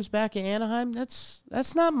 5.5 games back at Anaheim. That's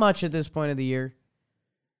not much at this point of the year.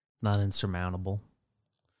 Not insurmountable.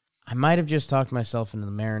 I might have just talked myself into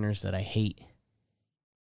the Mariners that I hate.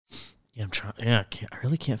 Yeah, I'm trying. Yeah, I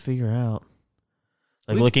really can't figure out.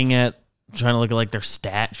 Like trying to look at like their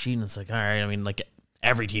stat sheet, and it's like, all right. I mean, like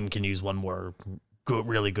every team can use one more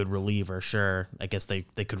really good reliever. Sure, I guess they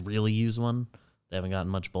could really use one. They haven't gotten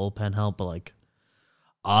much bullpen help, but like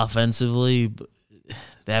offensively,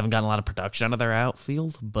 they haven't gotten a lot of production out of their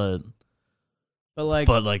outfield. But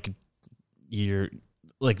you're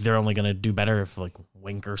like they're only gonna do better if like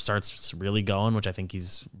Winker starts really going, which I think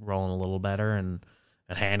he's rolling a little better, and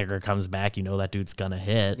Haniger comes back. You know that dude's gonna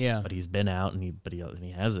hit. Yeah. But he's been out, and he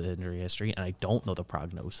has an injury history, and I don't know the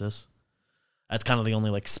prognosis. That's kind of the only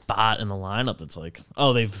like spot in the lineup that's like,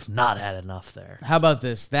 oh, they've not had enough there. How about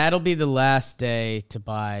this? That'll be the last day to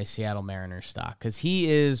buy Seattle Mariners stock because he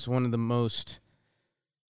is one of the most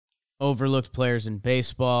overlooked players in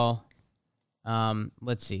baseball.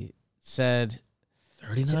 Let's see. Said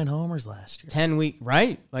 39 homers last year. 10-week,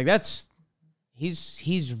 right? Like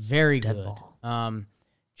he's very Dead good. ball.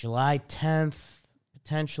 July 10th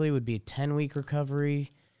potentially would be a 10-week recovery.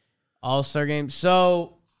 All-Star game.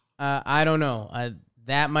 So I don't know.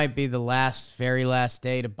 That might be the very last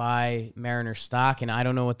day to buy Mariner stock, and I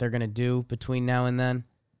don't know what they're going to do between now and then.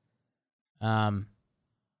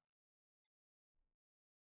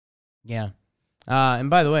 Yeah. And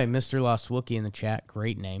by the way, Mr. Lost Wookie in the chat,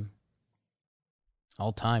 great name.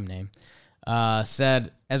 All-time name.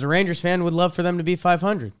 Said, as a Rangers fan, would love for them to be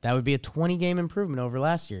 500. That would be a 20-game improvement over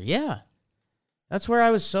last year. Yeah. That's where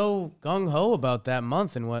I was so gung-ho about that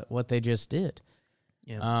month and what they just did.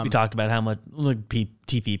 Yeah, we talked about how much like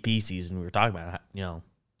TPP season. We were talking about how,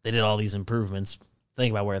 they did all these improvements.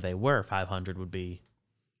 Think about where they were. 500 would be.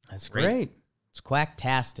 That's great. It's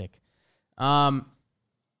quacktastic.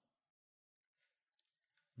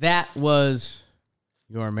 That was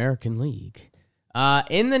your American League.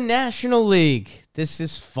 In the National League, this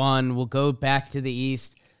is fun. We'll go back to the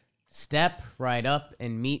East, step right up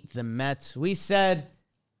and meet the Mets. We said,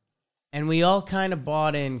 and we all kind of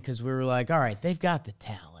bought in because we were like, all right, they've got the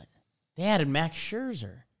talent. They added Max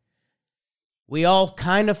Scherzer. We all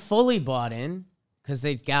kind of fully bought in because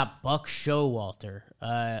they got Buck Showalter,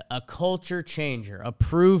 a culture changer, a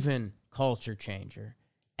proven culture changer.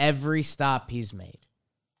 Every stop he's made.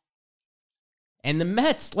 And the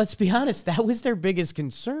Mets, let's be honest, that was their biggest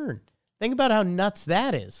concern. Think about how nuts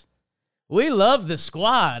that is. We love the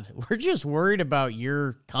squad. We're just worried about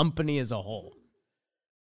your company as a whole.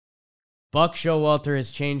 Buck Showalter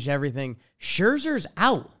has changed everything. Scherzer's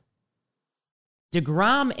out.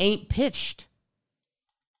 DeGrom ain't pitched.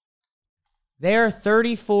 They are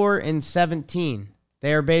 34-17.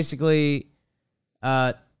 They are basically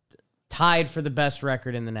tied for the best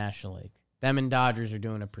record in the National League. Them and Dodgers are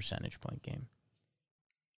doing a percentage point game.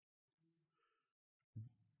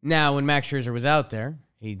 Now, when Max Scherzer was out there,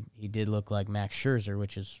 he did look like Max Scherzer,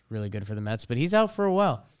 which is really good for the Mets, but he's out for a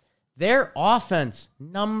while. Their offense,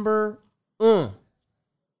 number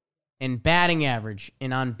in batting average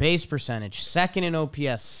and on-base percentage, second in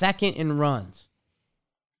OPS, second in runs.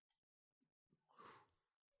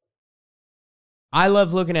 I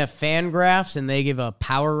love looking at FanGraphs, and they give a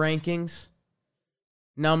power rankings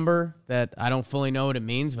number that I don't fully know what it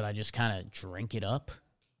means, but I just kind of drink it up.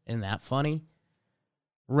 Isn't that funny?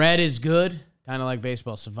 Red is good, kind of like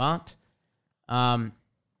Baseball Savant.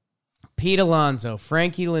 Pete Alonso,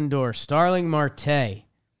 Frankie Lindor, Starling Marte,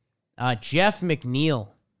 Jeff McNeil.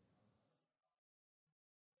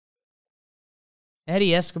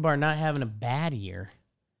 Eddie Escobar not having a bad year.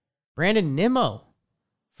 Brandon Nimmo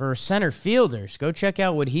for center fielders. Go check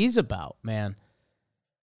out what he's about, man.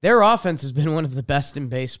 Their offense has been one of the best in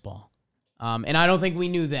baseball. And I don't think we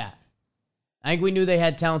knew that. I think we knew they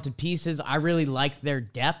had talented pieces. I really liked their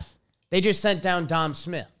depth. They just sent down Dom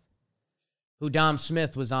Smith, who Dom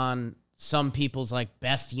Smith was on some people's like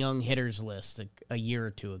best young hitters list a year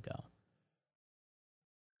or two ago.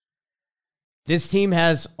 This team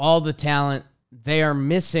has all the talent. They are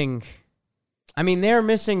missing, they're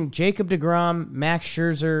missing Jacob deGrom, Max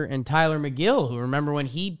Scherzer, and Tyler McGill, who remember when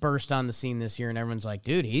he burst on the scene this year and everyone's like,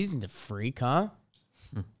 dude, he's a freak, huh?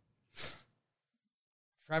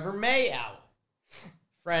 Trevor May out.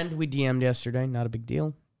 Friend we DM'd yesterday, not a big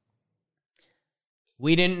deal.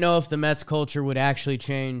 We didn't know if the Mets culture would actually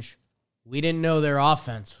change. We didn't know their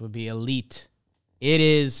offense would be elite. It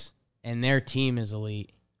is, and their team is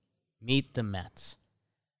elite. Meet the Mets.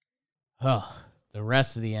 Oh, the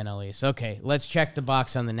rest of the NL East. Okay, let's check the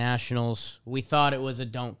box on the Nationals. We thought it was a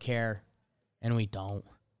don't care, and we don't.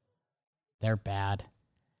 They're bad.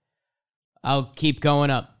 I'll keep going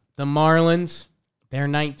up. The Marlins, they're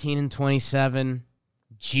 19-27.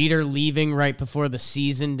 Jeter leaving right before the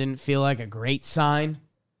season didn't feel like a great sign.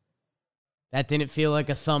 That didn't feel like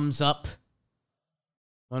a thumbs up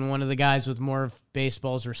when one of the guys with more of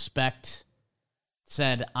baseball's respect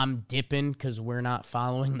said, I'm dipping because we're not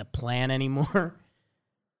following the plan anymore.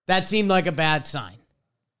 That seemed like a bad sign.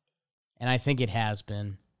 And I think it has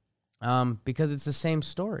been because it's the same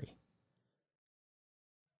story.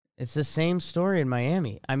 It's the same story in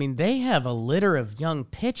Miami. I mean, they have a litter of young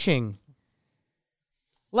pitching.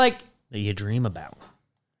 Like, that you dream about.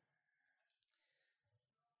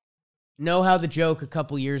 Know how the joke a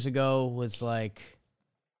couple years ago was like,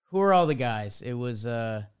 who are all the guys? It was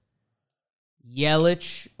Yelich,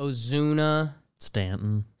 Ozuna,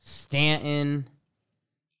 Stanton.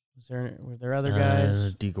 Were there other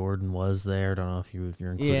guys? D. Gordon was there. Don't know if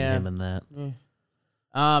you're including him in that.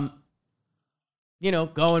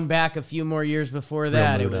 Going back a few more years before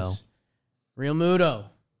that, it was Real Muto.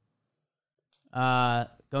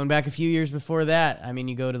 Going back a few years before that, I mean,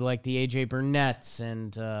 you go to like the AJ Burnett's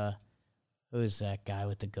and who's that guy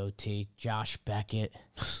with the goatee? Josh Beckett.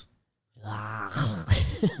 That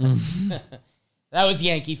was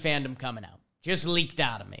Yankee fandom coming out. Just leaked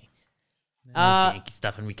out of me. That's Yankee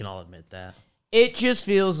stuff, and we can all admit that. It just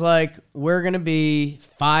feels like we're going to be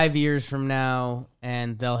 5 years from now,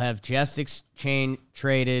 and they'll have just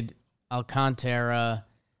traded Alcantara,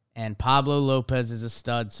 and Pablo Lopez is a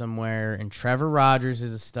stud somewhere, and Trevor Rogers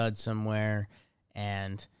is a stud somewhere,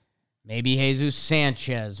 and maybe Jesus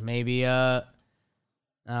Sanchez, maybe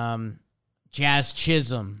Jazz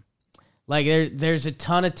Chisholm. Like, there's a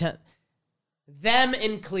ton of them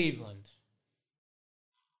in Cleveland.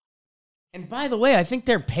 And by the way, I think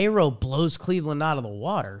their payroll blows Cleveland out of the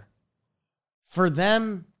water. For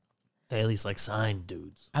them, they at least signed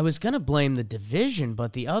dudes. I was going to blame the division,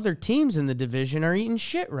 but the other teams in the division are eating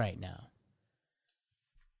shit right now.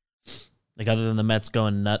 Other than the Mets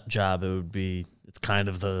going nut job, it's kind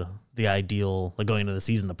of the ideal, going into the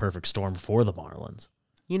season, the perfect storm for the Marlins.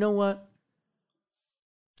 You know what?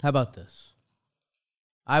 How about this?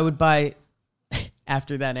 I would buy,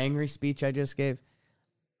 after that angry speech I just gave,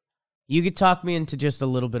 you could talk me into just a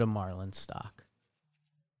little bit of Marlins stock.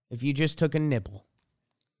 If you just took a nibble.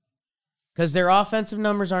 Because their offensive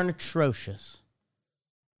numbers aren't atrocious.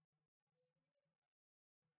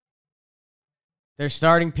 Their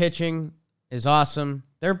starting pitching is awesome.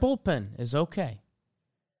 Their bullpen is okay.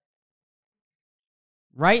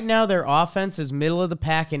 Right now, their offense is middle of the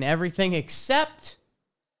pack in everything except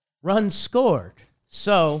runs scored.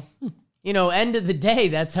 So, end of the day,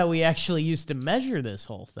 that's how we actually used to measure this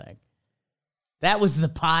whole thing. That was the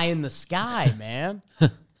pie in the sky, man.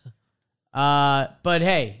 But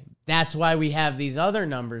hey, that's why we have these other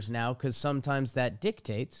numbers now, because sometimes that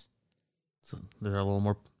dictates. So they're a little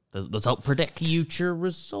more, those help predict future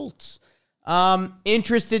results.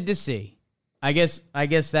 Interested to see. I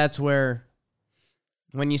guess that's where,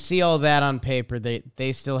 when you see all that on paper,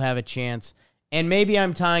 they still have a chance. And maybe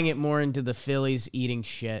I'm tying it more into the Phillies eating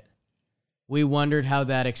shit. We wondered how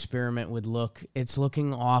that experiment would look. It's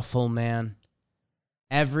looking awful, man.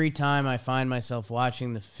 Every time I find myself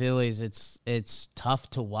watching the Phillies, it's tough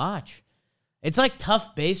to watch. It's like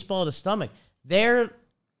tough baseball to stomach. They're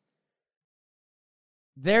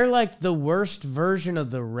like the worst version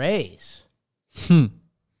of the Rays.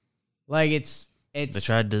 Like it's they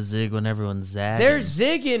tried to zig when everyone's zagging. They're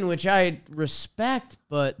zigging, which I respect,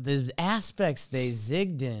 but the aspects they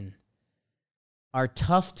zigged in are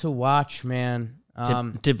tough to watch, man.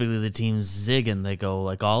 Typically, the teams zig and they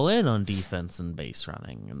go all in on defense and base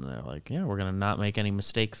running, and they're like, "Yeah, we're gonna not make any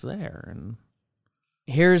mistakes there." And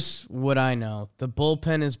here's what I know: the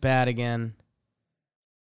bullpen is bad again.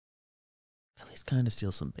 Phillies kind of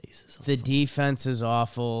steal some bases. The defense is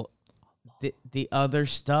awful. The other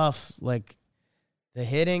stuff, like the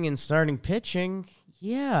hitting and starting pitching,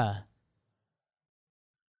 yeah.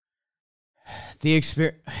 The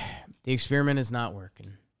experiment is not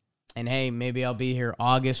working. And hey, maybe I'll be here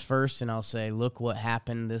August 1st and I'll say, look what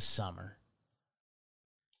happened this summer.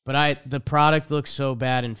 But the product looks so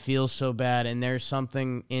bad and feels so bad, and there's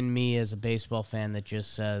something in me as a baseball fan that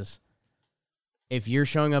just says, if you're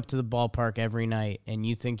showing up to the ballpark every night and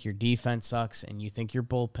you think your defense sucks and you think your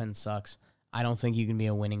bullpen sucks, I don't think you can be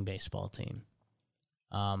a winning baseball team.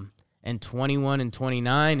 And 21 and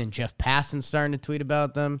 29, and Jeff Passan's starting to tweet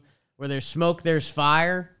about them, where there's smoke, there's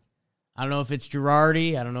fire. I don't know if it's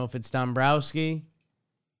Girardi. I don't know if it's Dombrowski.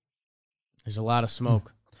 There's a lot of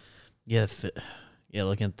smoke. Yeah,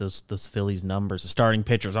 looking at those Phillies numbers, the starting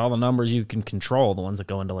pitchers, all the numbers you can control, the ones that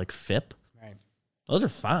go into like FIP. Right. Those are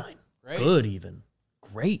fine. Great. Good even.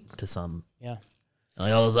 Great to some. Yeah.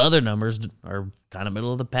 Like all those other numbers are kind of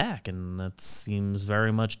middle of the pack, and that seems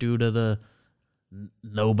very much due to the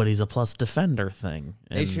nobody's a plus defender thing.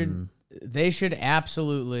 They should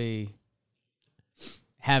absolutely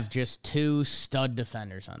have just 2 stud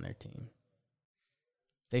defenders on their team.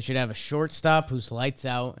 They should have a shortstop who's lights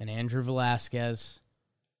out, and Andrew Velasquez.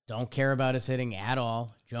 Don't care about his hitting at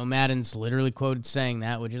all. Joe Maddon's literally quoted saying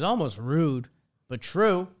that, which is almost rude, but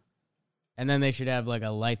true. And then they should have like a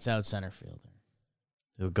lights out center fielder.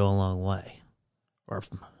 It would go a long way. Or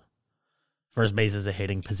first base is a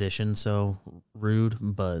hitting position, so rude,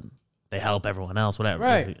 but they help everyone else, whatever.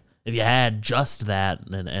 Right. If you had just that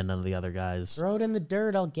and none of the other guys Throw it in the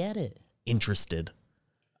dirt, I'll get it. interested,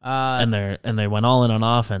 and they went all in on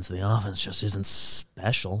offense, the offense just isn't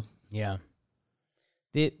special. Yeah.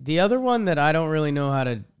 The other one that I don't really know how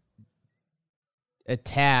to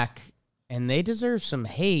attack, and they deserve some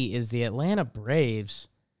hate, is the Atlanta Braves.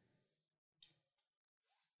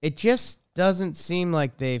 It just doesn't seem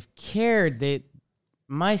like they've cared.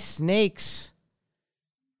 My Snakes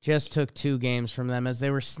just took 2 games from them as they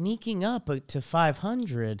were sneaking up to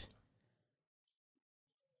 500.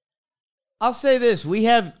 I'll say this. We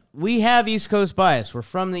have East Coast bias. We're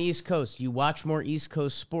from the East Coast. You watch more East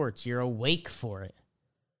Coast sports. You're awake for it.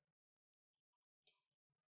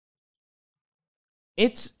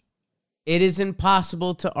 It is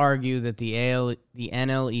impossible to argue that the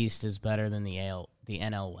NL East is better than the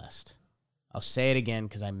NL West. I'll say it again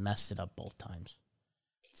because I messed it up both times.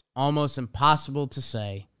 It's almost impossible to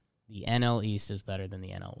say the NL East is better than the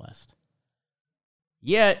NL West.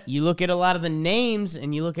 Yet, you look at a lot of the names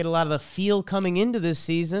and you look at a lot of the feel coming into this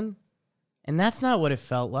season, and that's not what it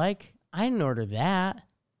felt like. I didn't order that.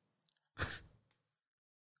 I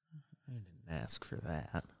didn't ask for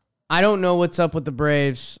that. I don't know what's up with the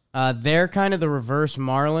Braves. They're kind of the reverse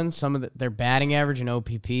Marlins. Their batting average and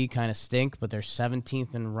OPP kind of stink, but they're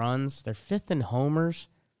 17th in runs. They're 5th in homers.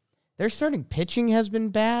 Their starting pitching has been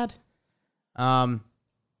bad.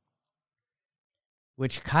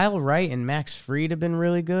 Which Kyle Wright and Max Fried have been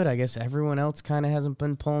really good. I guess everyone else kind of hasn't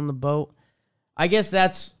been pulling the boat. I guess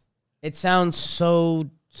it sounds so...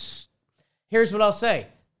 Here's what I'll say.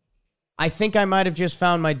 I think I might have just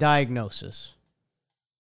found my diagnosis.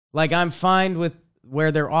 Like, I'm fine with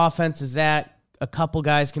where their offense is at. A couple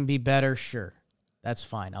guys can be better, sure. That's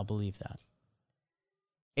fine. I'll believe that.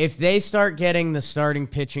 If they start getting the starting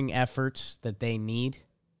pitching efforts that they need,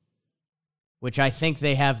 which I think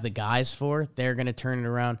they have the guys for, they're going to turn it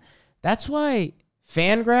around. That's why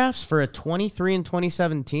Fangraphs for a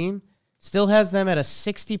 23-27 team still has them at a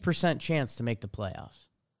 60% chance to make the playoffs.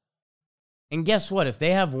 And guess what? If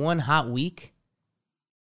they have one hot week,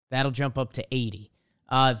 that'll jump up to 80.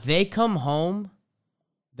 They come home.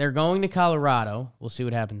 They're going to Colorado. We'll see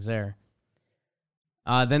what happens there.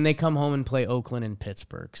 Then they come home and play Oakland and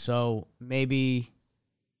Pittsburgh. So maybe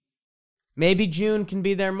June can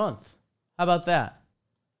be their month. How about that?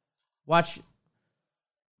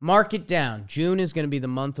 Mark it down. June is going to be the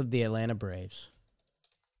month of the Atlanta Braves.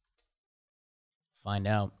 Find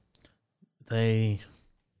out. They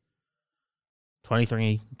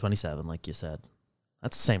 23-27, like you said.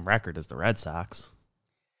 That's the same record as the Red Sox.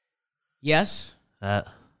 Yes. That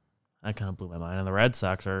kind of blew my mind. And the Red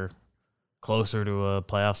Sox are closer to a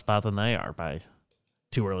playoff spot than they are by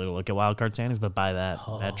too early to look at wild card standings, but by that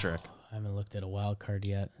metric. I haven't looked at a wild card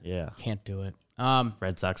yet. Yeah. Can't do it.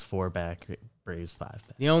 Red Sox 4 back, Braves 5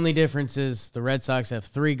 back. The only difference is the Red Sox have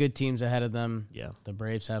 3 good teams ahead of them. Yeah. The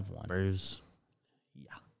Braves have 1. Braves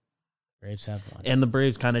have 1. And the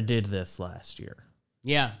Braves kind of did this last year.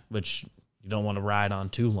 Yeah. Which you don't want to ride on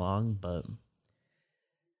too long, but...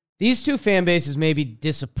 These 2 fan bases may be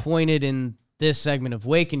disappointed in this segment of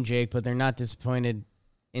Wake and Jake, but they're not disappointed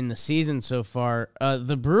in the season so far.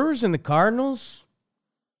 The Brewers and the Cardinals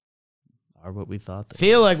are what we thought.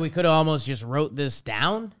 Feel like we could have almost just wrote this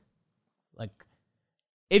down. Like,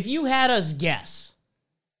 if you had us guess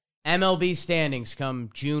MLB standings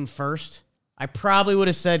come June 1st, I probably would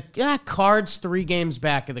have said, Cards 3 games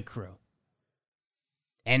back of the Crew.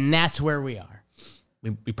 And that's where we are.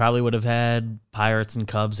 We probably would have had Pirates and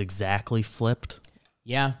Cubs exactly flipped.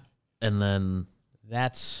 Yeah. And then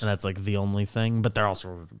that's like the only thing, but they're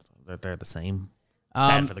the same.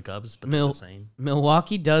 Bad for the Cubs, but they're the same.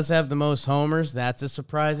 Milwaukee does have the most homers. That's a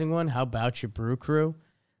surprising one. How about your Brew Crew?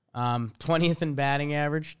 20th in batting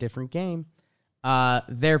average, different game.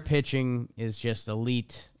 Their pitching is just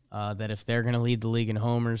elite. That if they're going to lead the league in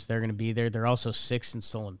homers, they're going to be there. They're also 6th in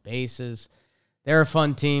stolen bases. they're a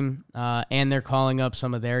fun team, and they're calling up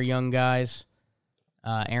some of their young guys.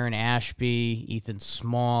 Aaron Ashby, Ethan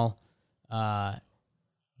Small.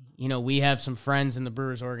 We have some friends in the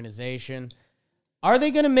Brewers organization. Are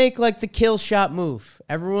they going to make like the kill shot move?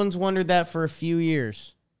 Everyone's wondered that for a few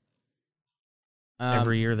years.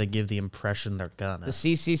 Every year they give the impression they're gonna. The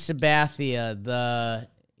CC Sabathia,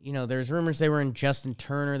 there's rumors they were in Justin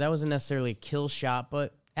Turner. That wasn't necessarily a kill shot,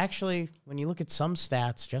 but actually, when you look at some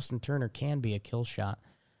stats, Justin Turner can be a kill shot.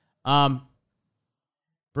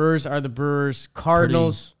 Brewers are the Brewers.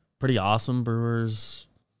 Cardinals. Pretty awesome Brewers,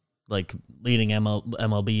 like leading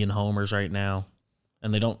MLB in homers right now.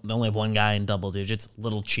 And they only have one guy in double digits.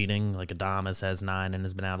 Little cheating, like Adames has 9 and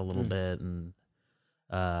has been out a little bit, and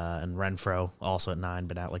Renfroe also at 9,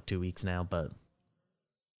 been out like 2 weeks now. But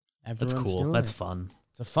Everyone's that's cool. That's fun.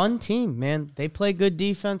 It's a fun team, man. They play good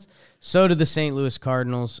defense. So do the St. Louis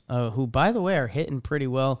Cardinals, who, by the way, are hitting pretty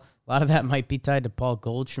well. A lot of that might be tied to Paul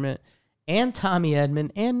Goldschmidt and Tommy Edman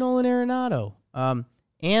and Nolan Arenado.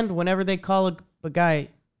 And whenever they call up a guy,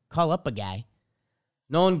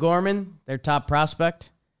 Nolan Gorman, their top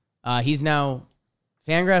prospect, he's now,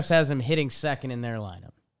 Fangraphs has him hitting second in their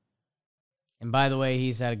lineup. And by the way,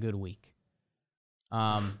 he's had a good week.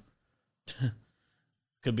 Could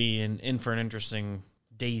be in for an interesting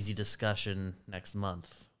Daisy discussion next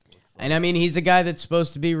month. And I mean, he's a guy that's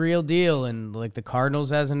supposed to be real deal, and like the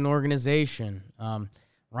Cardinals as an organization.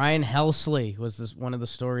 Ryan Helsley was one of the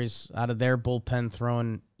stories out of their bullpen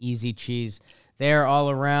throwing easy cheese. They're all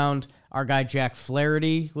around. Our guy Jack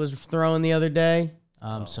Flaherty was throwing the other day,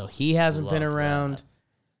 so he hasn't been around.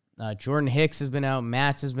 Jordan Hicks has been out.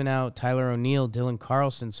 Matz has been out. Tyler O'Neill, Dylan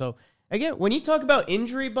Carlson. So, again, when you talk about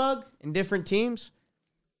injury bug in different teams,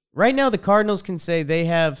 right now the Cardinals can say they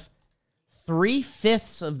have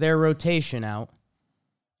 3/5 of their rotation out,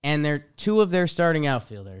 and they're 2 of their starting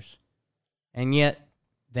outfielders, and yet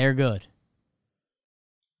they're good.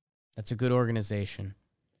 That's a good organization.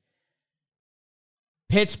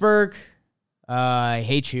 Pittsburgh, I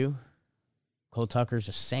hate you. Cole Tucker's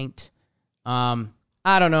a saint.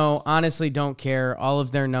 I don't know. Honestly, don't care. All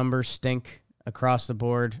of their numbers stink across the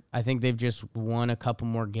board. I think they've just won a couple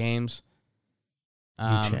more games.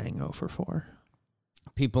 Chang 0 for 4.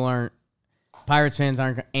 Pirates fans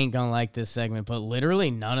ain't gonna like this segment, but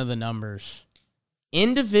literally none of the numbers.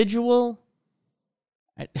 Individual,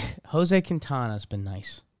 Jose Quintana's been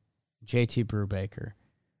nice. JT Brubaker.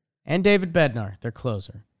 And David Bednar, their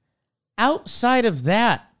closer. Outside of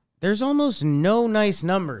that, there's almost no nice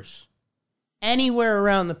numbers anywhere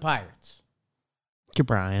around the Pirates.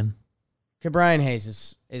 Ke'Bryan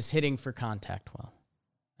Hayes is hitting for contact well,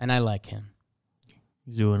 and I like him.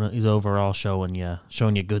 He's overall showing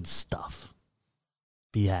you good stuff.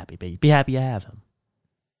 Be happy, baby. Be happy you have him.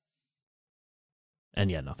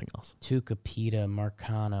 And yeah, nothing else. Tucapita,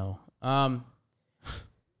 Marcano.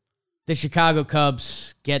 The Chicago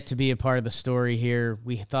Cubs get to be a part of the story here.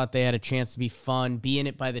 We thought they had a chance to be fun. Be in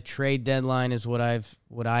it by the trade deadline is what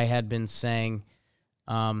I had been saying.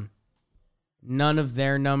 None of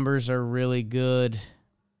their numbers are really good.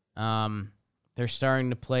 They're starting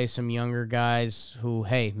to play some younger guys who,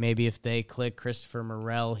 hey, maybe if they click, Christopher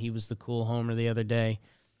Morel, he was the cool homer the other day.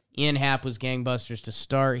 Ian Happ was gangbusters to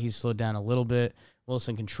start. He's slowed down a little bit.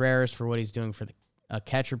 Wilson Contreras, for what he's doing for the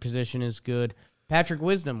catcher position, is good. Patrick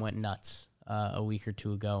Wisdom went nuts a week or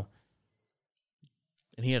two ago.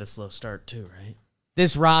 And he had a slow start too, right?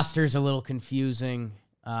 This roster's a little confusing.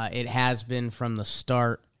 It has been from the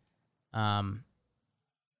start.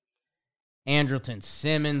 Andrelton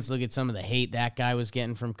Simmons, look at some of the hate that guy was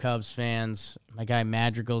getting from Cubs fans. My guy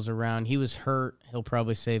Madrigal's around. He was hurt. He'll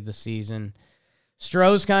probably save the season.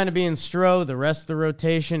 Stroh's kind of being Stroh. The rest of the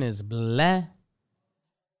rotation is bleh.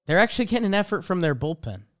 They're actually getting an effort from their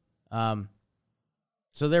bullpen.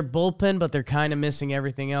 So they're bullpen, but they're kind of missing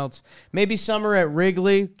everything else. Maybe Summer at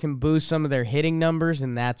Wrigley can boost some of their hitting numbers,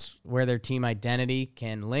 and that's where their team identity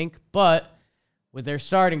can link. But with their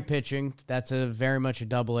starting pitching, that's very much a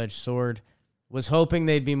double-edged sword. Was hoping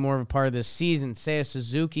they'd be more of a part of this season. Seiya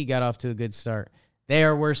Suzuki got off to a good start. They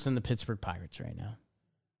are worse than the Pittsburgh Pirates right now,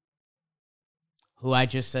 who I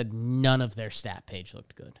just said none of their stat page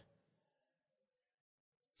looked good.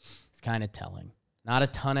 It's kind of telling. Not a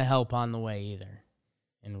ton of help on the way either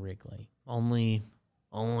in Wrigley. Only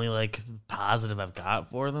like positive I've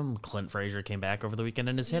got for them. Clint Frazier came back over the weekend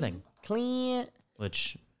and is hitting. Clint.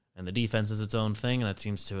 And the defense is its own thing, and that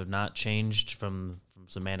seems to have not changed from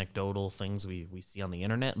some anecdotal things we see on the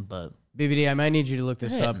internet. But BBD, I might need you to look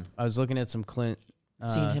this up. I was looking at some Clint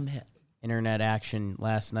seen him hit internet action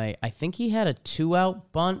last night. I think he had a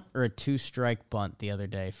 2-out bunt or a 2-strike bunt the other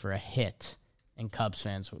day for a hit and Cubs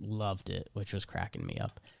fans loved it, which was cracking me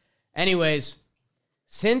up. Anyways,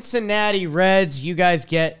 Cincinnati Reds, you guys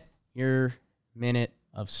get your minute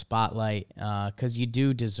of spotlight because you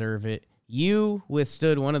do deserve it. You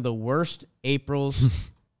withstood one of the worst Aprils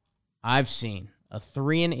I've seen. A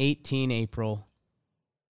 3-18 April.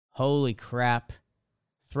 Holy crap.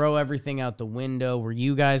 Throw everything out the window. Were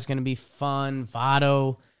you guys going to be fun?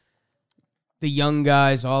 Votto, the young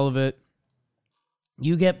guys, all of it.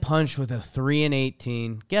 You get punched with a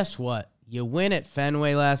 3-18. Guess what? You win at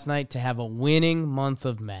Fenway last night to have a winning month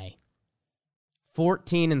of May.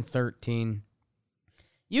 14-13.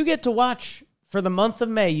 You get to watch, for the month of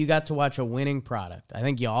May, you got to watch a winning product. I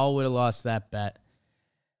think you all would have lost that bet.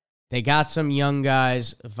 They got some young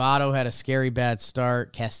guys. Votto had a scary bad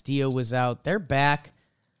start. Castillo was out. They're back.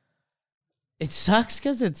 It sucks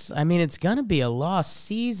because it's going to be a lost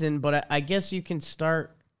season, but I guess you can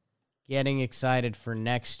start getting excited for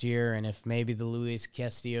next year and if maybe the Luis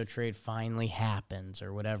Castillo trade finally happens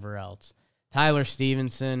or whatever else. Tyler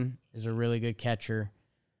Stevenson is a really good catcher.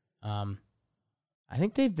 I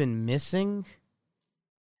think they've been missing.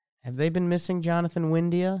 Have they been missing Jonathan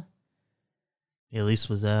Windia? At least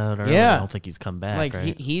was out. Yeah. I don't think he's come back. Like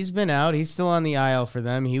right? he's been out. He's still on the IL for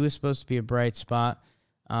them. He was supposed to be a bright spot.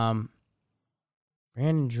 Brandon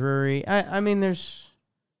Drury. I mean,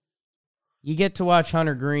 you get to watch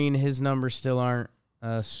Hunter Green. His numbers still aren't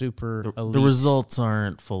super elite. The results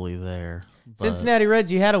aren't fully there. But Cincinnati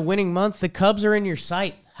Reds, you had a winning month. The Cubs are in your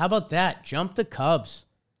sight. How about that? Jump the Cubs.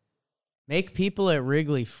 Make people at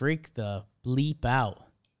Wrigley freak the bleep out.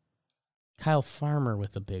 Kyle Farmer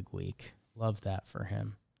with a big week. Love that for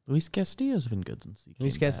him. Luis Castillo's been good since he came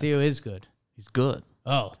Luis Castillo back. is good. He's good.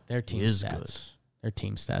 Oh, their team stats. Good. Their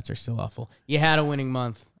team stats are still awful. You had a winning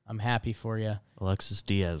month. I'm happy for you. Alexis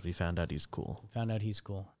Diaz, we found out he's cool. Found out he's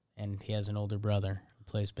cool. And he has an older brother who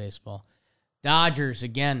plays baseball. Dodgers,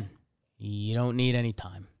 again, you don't need any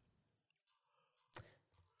time.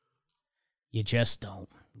 You just don't.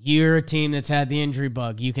 You're a team that's had the injury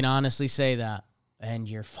bug. You can honestly say that. And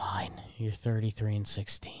you're fine. You're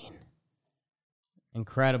 33-16.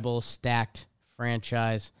 Incredible, stacked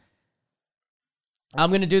franchise. I'm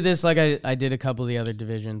going to do this like I did a couple of the other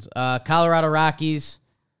divisions. Colorado Rockies,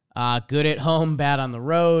 good at home, bad on the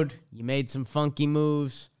road. You made some funky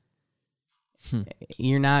moves.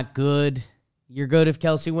 You're not good. You're good if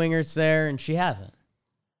Kelsey Wingert's there, and she hasn't.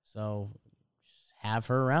 So just have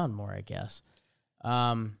her around more, I guess.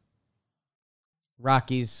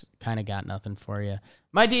 Rockies kind of got nothing for you.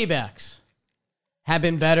 My D-backs have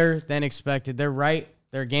been better than expected. They're right.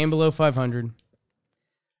 They're a game below 500.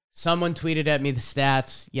 Someone tweeted at me the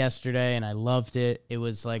stats yesterday, and I loved it. It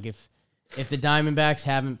was like if the Diamondbacks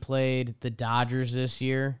haven't played the Dodgers this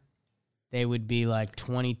year, they would be like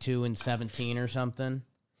 22-17 or something.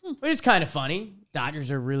 But it's kind of funny.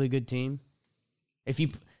 Dodgers are a really good team. So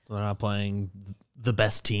they're not playing the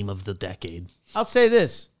best team of the decade. I'll say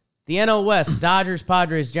this. The NL West, Dodgers,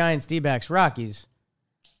 Padres, Giants, D-backs, Rockies.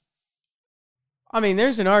 I mean,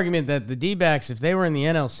 there's an argument that the D-backs, if they were in the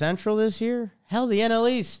NL Central this year, hell, the NL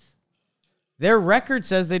East, their record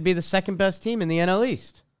says they'd be the second best team in the NL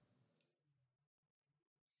East.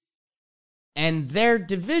 And their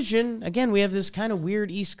division, again, we have this kind of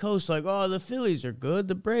weird East Coast, like, oh, the Phillies are good,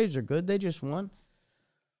 the Braves are good, they just won.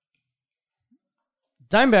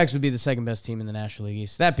 Diamondbacks would be the second best team in the National League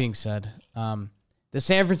East. That being said, the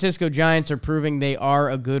San Francisco Giants are proving they are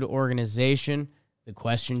a good organization. The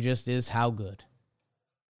question just is how good.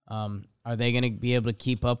 Are they going to be able to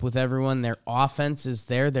keep up with everyone? Their offense is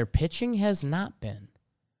there. Their pitching has not been.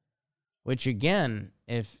 Which, again,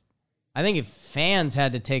 if fans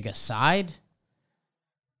had to take a side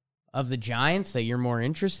of the Giants that you're more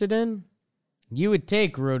interested in, you would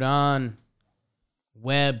take Rodon,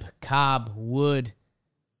 Webb, Cobb, Wood,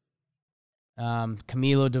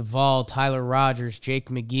 Camilo Duvall, Tyler Rogers, Jake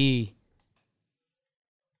McGee.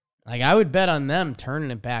 Like, I would bet on them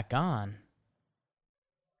turning it back on.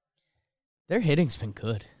 Their hitting's been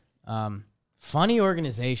good. Funny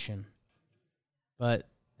organization. But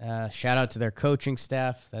shout out to their coaching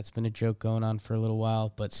staff. That's been a joke going on for a little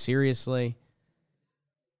while. But seriously,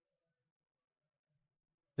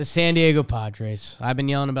 the San Diego Padres. I've been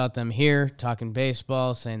yelling about them here, talking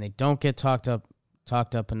baseball, saying they don't get talked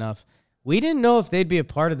up enough. We didn't know if they'd be a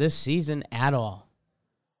part of this season at all.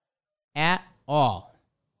 At all.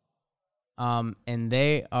 And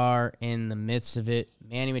they are in the midst of it.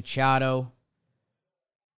 Manny Machado,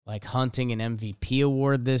 like hunting an MVP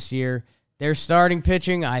award this year. Their starting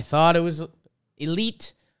pitching, I thought it was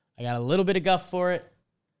elite. I got a little bit of guff for it.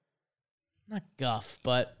 Not guff,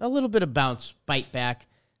 but a little bit of bite back.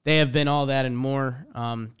 They have been all that and more.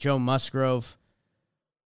 Joe Musgrove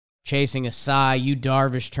chasing Asai, Yu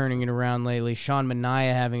Darvish turning it around lately, Sean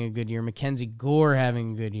Manaea having a good year, Mackenzie Gore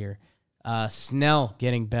having a good year, Snell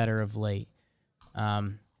getting better of late.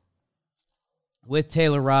 With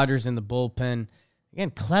Taylor Rogers in the bullpen.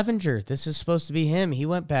 Again, Clevenger, this is supposed to be him. He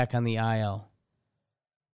went back on the IL.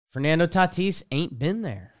 Fernando Tatis ain't been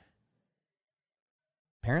there.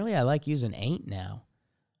 Apparently, I like using ain't now.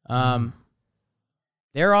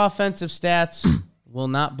 Their offensive stats will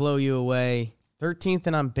not blow you away. 13th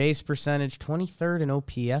in on base percentage, 23rd in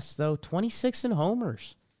OPS, though, 26th in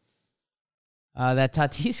homers. That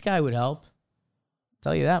Tatis guy would help. I'll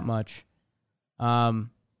tell you that much.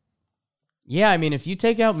 Yeah, I mean, if you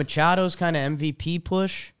take out Machado's kind of MVP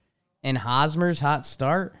push and Hosmer's hot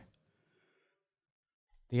start,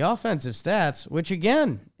 the offensive stats, which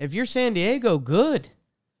again, if you're San Diego, good.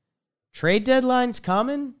 Trade deadline's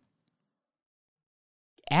coming.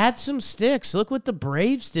 Add some sticks. Look what the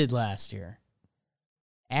Braves did last year.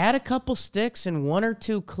 Add a couple sticks and 1 or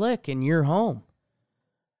 2 click and you're home.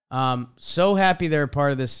 So happy they're a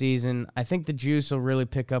part of this season. I think the juice will really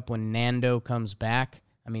pick up when Nando comes back.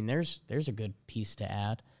 I mean, there's a good piece to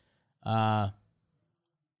add.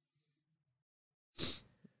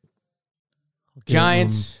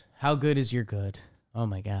 Giants, how good is your good? Oh,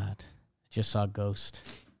 my God. Just saw Ghost.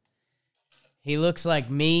 He looks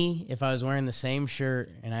like me if I was wearing the same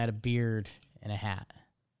shirt and I had a beard and a hat.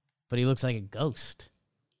 But he looks like a ghost.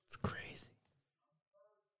 It's crazy.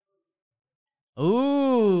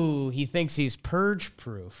 Ooh, he thinks he's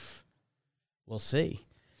purge-proof. We'll see.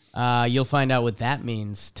 You'll find out what that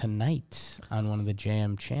means tonight on one of the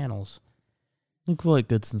JM channels. Luke Voigt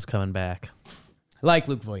Goodson's coming back. I like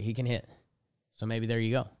Luke Voigt. He can hit. So maybe there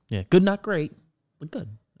you go. Yeah, good, not great, but good.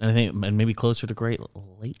 And I think maybe closer to great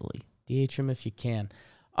lately. DH him if you can.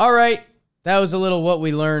 All right. That was a little what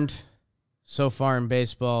we learned so far in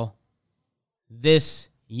baseball this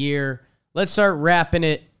year. Let's start wrapping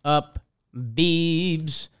it up,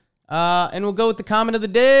 Beebs. And we'll go with the comment of the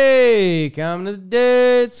day. Comment of the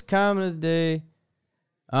day. It's comment of the day.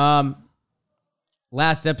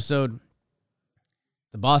 Last episode,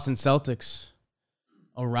 the Boston Celtics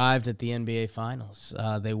arrived at the NBA Finals.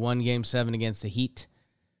 They won Game 7 against the Heat.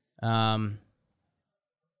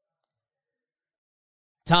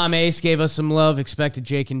 Tom Ace gave us some love. Expected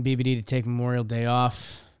Jake and BBD to take Memorial Day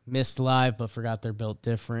off. Missed live, but forgot they're built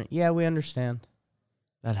different. Yeah, we understand.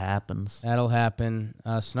 That happens. That'll happen.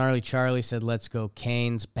 Snarly Charlie said, let's go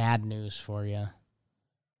Canes. Bad news for you.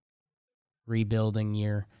 Rebuilding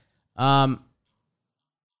year. Tom,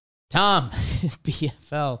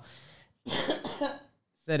 BFL,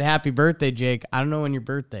 said, happy birthday, Jake. I don't know when your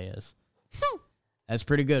birthday is. That's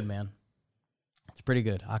pretty good, man. It's pretty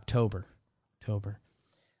good. October.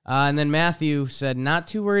 And then Matthew said, not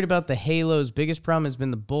too worried about the Halos. Biggest problem has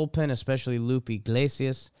been the bullpen, especially Lupe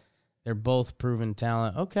Iglesias. They're both proven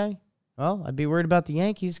talent. Okay. Well, I'd be worried about the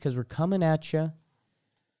Yankees because we're coming at you.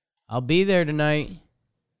 I'll be there tonight.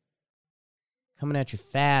 Coming at you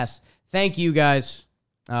fast. Thank you guys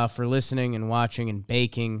for listening and watching and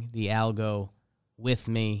baking the algo with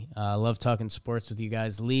me. I love talking sports with you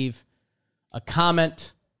guys. Leave a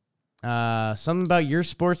comment. Something about your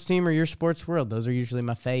sports team or your sports world. Those are usually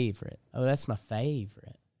my favorite. Oh, that's my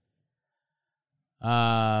favorite.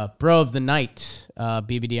 Bro of the night,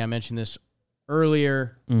 BBD, I mentioned this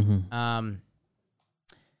earlier. Mm-hmm.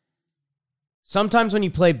 Sometimes when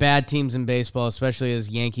you play bad teams in baseball, especially as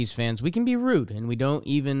Yankees fans, we can be rude and we don't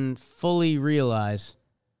even fully realize.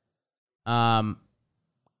 There's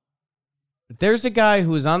a guy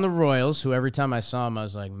who was on the Royals who every time I saw him, I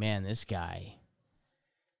was like, man, this guy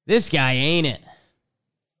ain't it.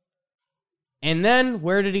 And then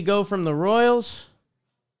where did he go from the Royals?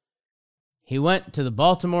 He went to the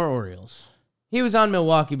Baltimore Orioles. He was on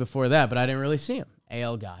Milwaukee before that, but I didn't really see him.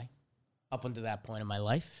 AL guy up until that point in my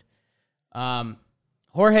life.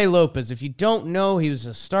 Jorge Lopez, if you don't know, he was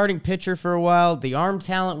a starting pitcher for a while. The arm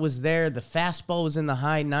talent was there. The fastball was in the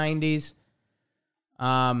high 90s.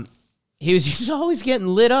 He was just always getting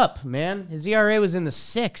lit up, man. His ERA was in the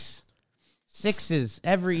sixes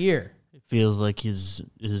every year. It feels like his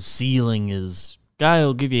ceiling is guy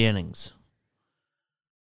will give you innings.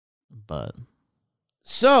 But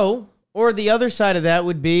so, or the other side of that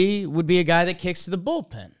would be a guy that kicks to the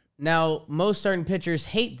bullpen. Now, most starting pitchers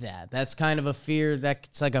hate that. That's kind of a fear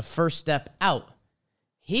that's like a first step out.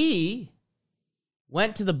 He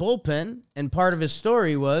went to the bullpen, and part of his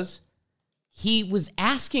story was he was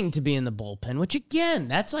asking to be in the bullpen, which again,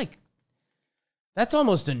 that's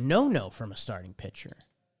almost a no-no from a starting pitcher.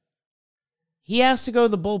 He asked to go to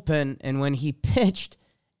the bullpen, and when he pitched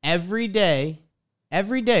every day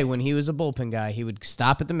every day when he was a bullpen guy, he would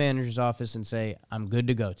stop at the manager's office and say, I'm good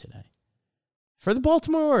to go today. For the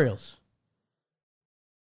Baltimore Orioles.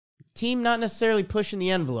 Team not necessarily pushing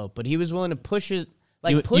the envelope, but he was willing to push it.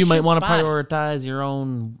 Like you might want to prioritize your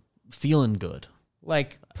own feeling good.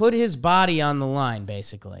 Like, put his body on the line,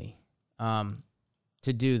 basically, to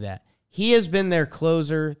do that. He has been their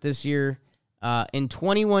closer this year. In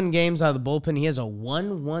 21 games out of the bullpen, he has a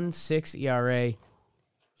 1.16 ERA.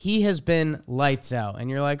 He has been lights out. And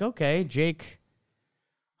you're like, okay, Jake,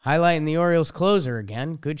 highlighting the Orioles closer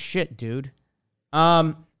again. Good shit, dude.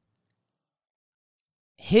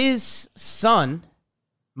 His son,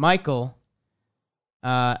 Michael,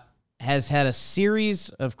 has had a series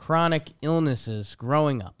of chronic illnesses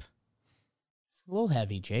growing up. A little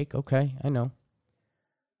heavy, Jake. Okay, I know.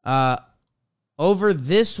 Over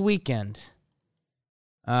this weekend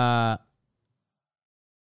was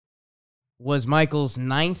Michael's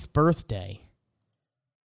 9th birthday.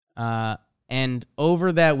 And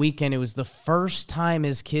over that weekend, it was the first time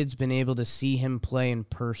his kid's been able to see him play in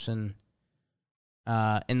person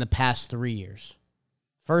in the past 3 years.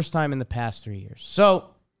 First time in the past 3 years.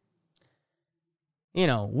 So, you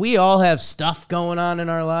know, we all have stuff going on in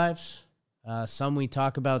our lives. Some we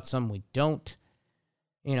talk about, some we don't.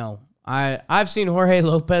 You know, I've seen Jorge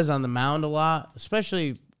Lopez on the mound a lot,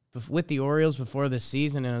 especially with the Orioles before this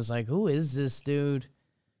season, and I was like, who is this dude?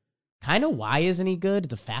 Kind of why isn't he good?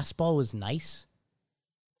 The fastball was nice.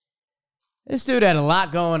 This dude had a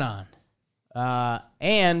lot going on.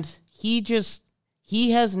 And he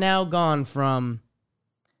has now gone from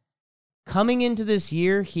coming into this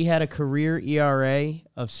year, he had a career ERA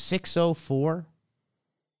of 6.04,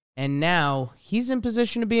 and now he's in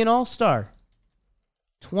position to be an all-star.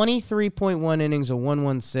 23.1 innings, a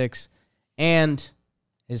 1.16, and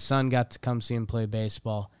his son got to come see him play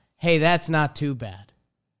baseball. Hey, that's not too bad.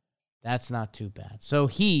 That's not too bad. So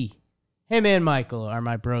him and Michael are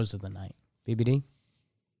my bros of the night. BBD?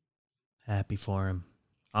 Happy for him.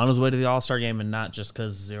 On his way to the All-Star game, and not just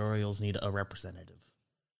because the Orioles need a representative.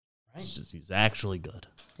 Right. It's just, he's actually good.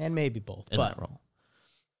 And maybe both. In that role.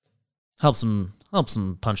 Helps him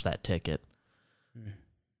punch that ticket.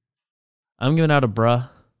 I'm giving out a bruh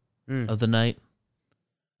of the night.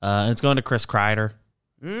 And it's going to Chris Kreider.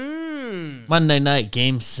 Monday night,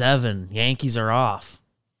 Game 7. Yankees are off.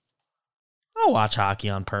 I'll watch hockey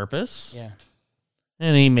on purpose. Yeah.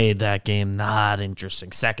 And he made that game not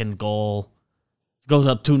interesting. Second goal. Goes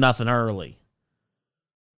up 2-0 early.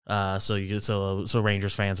 So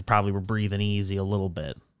Rangers fans probably were breathing easy a little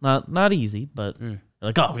bit. Not easy, but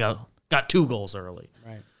like, oh, we got 2 goals early.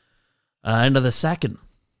 Right. End of the second.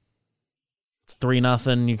 It's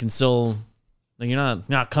 3-0. You can still, you're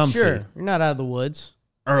not comfy. Sure, you're not out of the woods.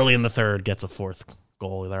 Early in the third, gets a 4th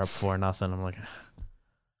goal. They're up 4-0. I'm like,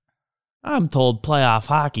 I'm told playoff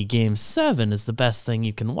hockey Game 7 is the best thing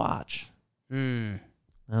you can watch. That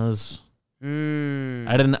was.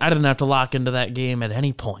 I didn't have to lock into that game at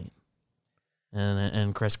any point.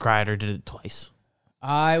 And Chris Kreider did it twice.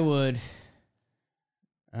 I would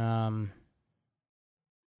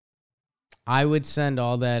send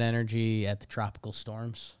all that energy at the tropical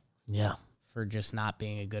storms. Yeah. For just not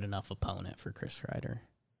being a good enough opponent for Chris Kreider.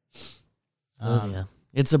 So yeah.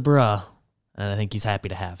 It's a bruh. And I think he's happy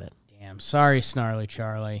to have it. Damn. Sorry, Snarly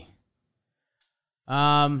Charlie.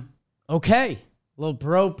 Okay. Little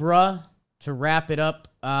bruh. To wrap it up,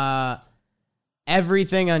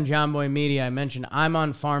 everything on John Boy Media. I mentioned I'm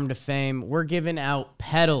on Farm to Fame. We're giving out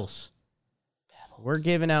pedals. We're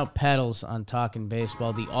giving out pedals on Talking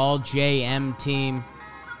Baseball. The All JM team.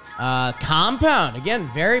 Compound, again,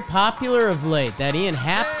 very popular of late. That Ian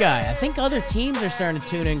Happ guy. I think other teams are starting to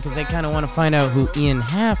tune in because they kind of want to find out who Ian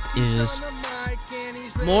Happ is.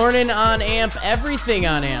 Morning on AMP. Everything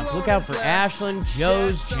on AMP. Look out for Ashland,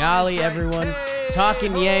 Joe's, Jolly, everyone.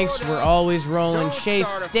 Talking Yanks, we're always rolling. Shea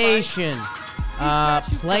Station,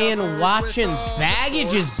 playing Watchins.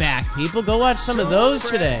 Baggage is back, people. Go watch some of those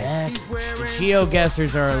today. The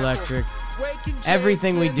GeoGuessers are electric.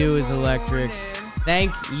 Everything we do is electric.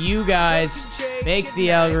 Thank you guys. Bake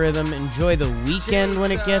the algorithm. Enjoy the weekend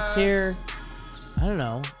when it gets here. I don't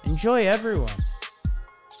know. Enjoy everyone.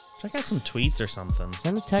 Check out some tweets or something.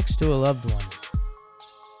 Send a text to a loved one.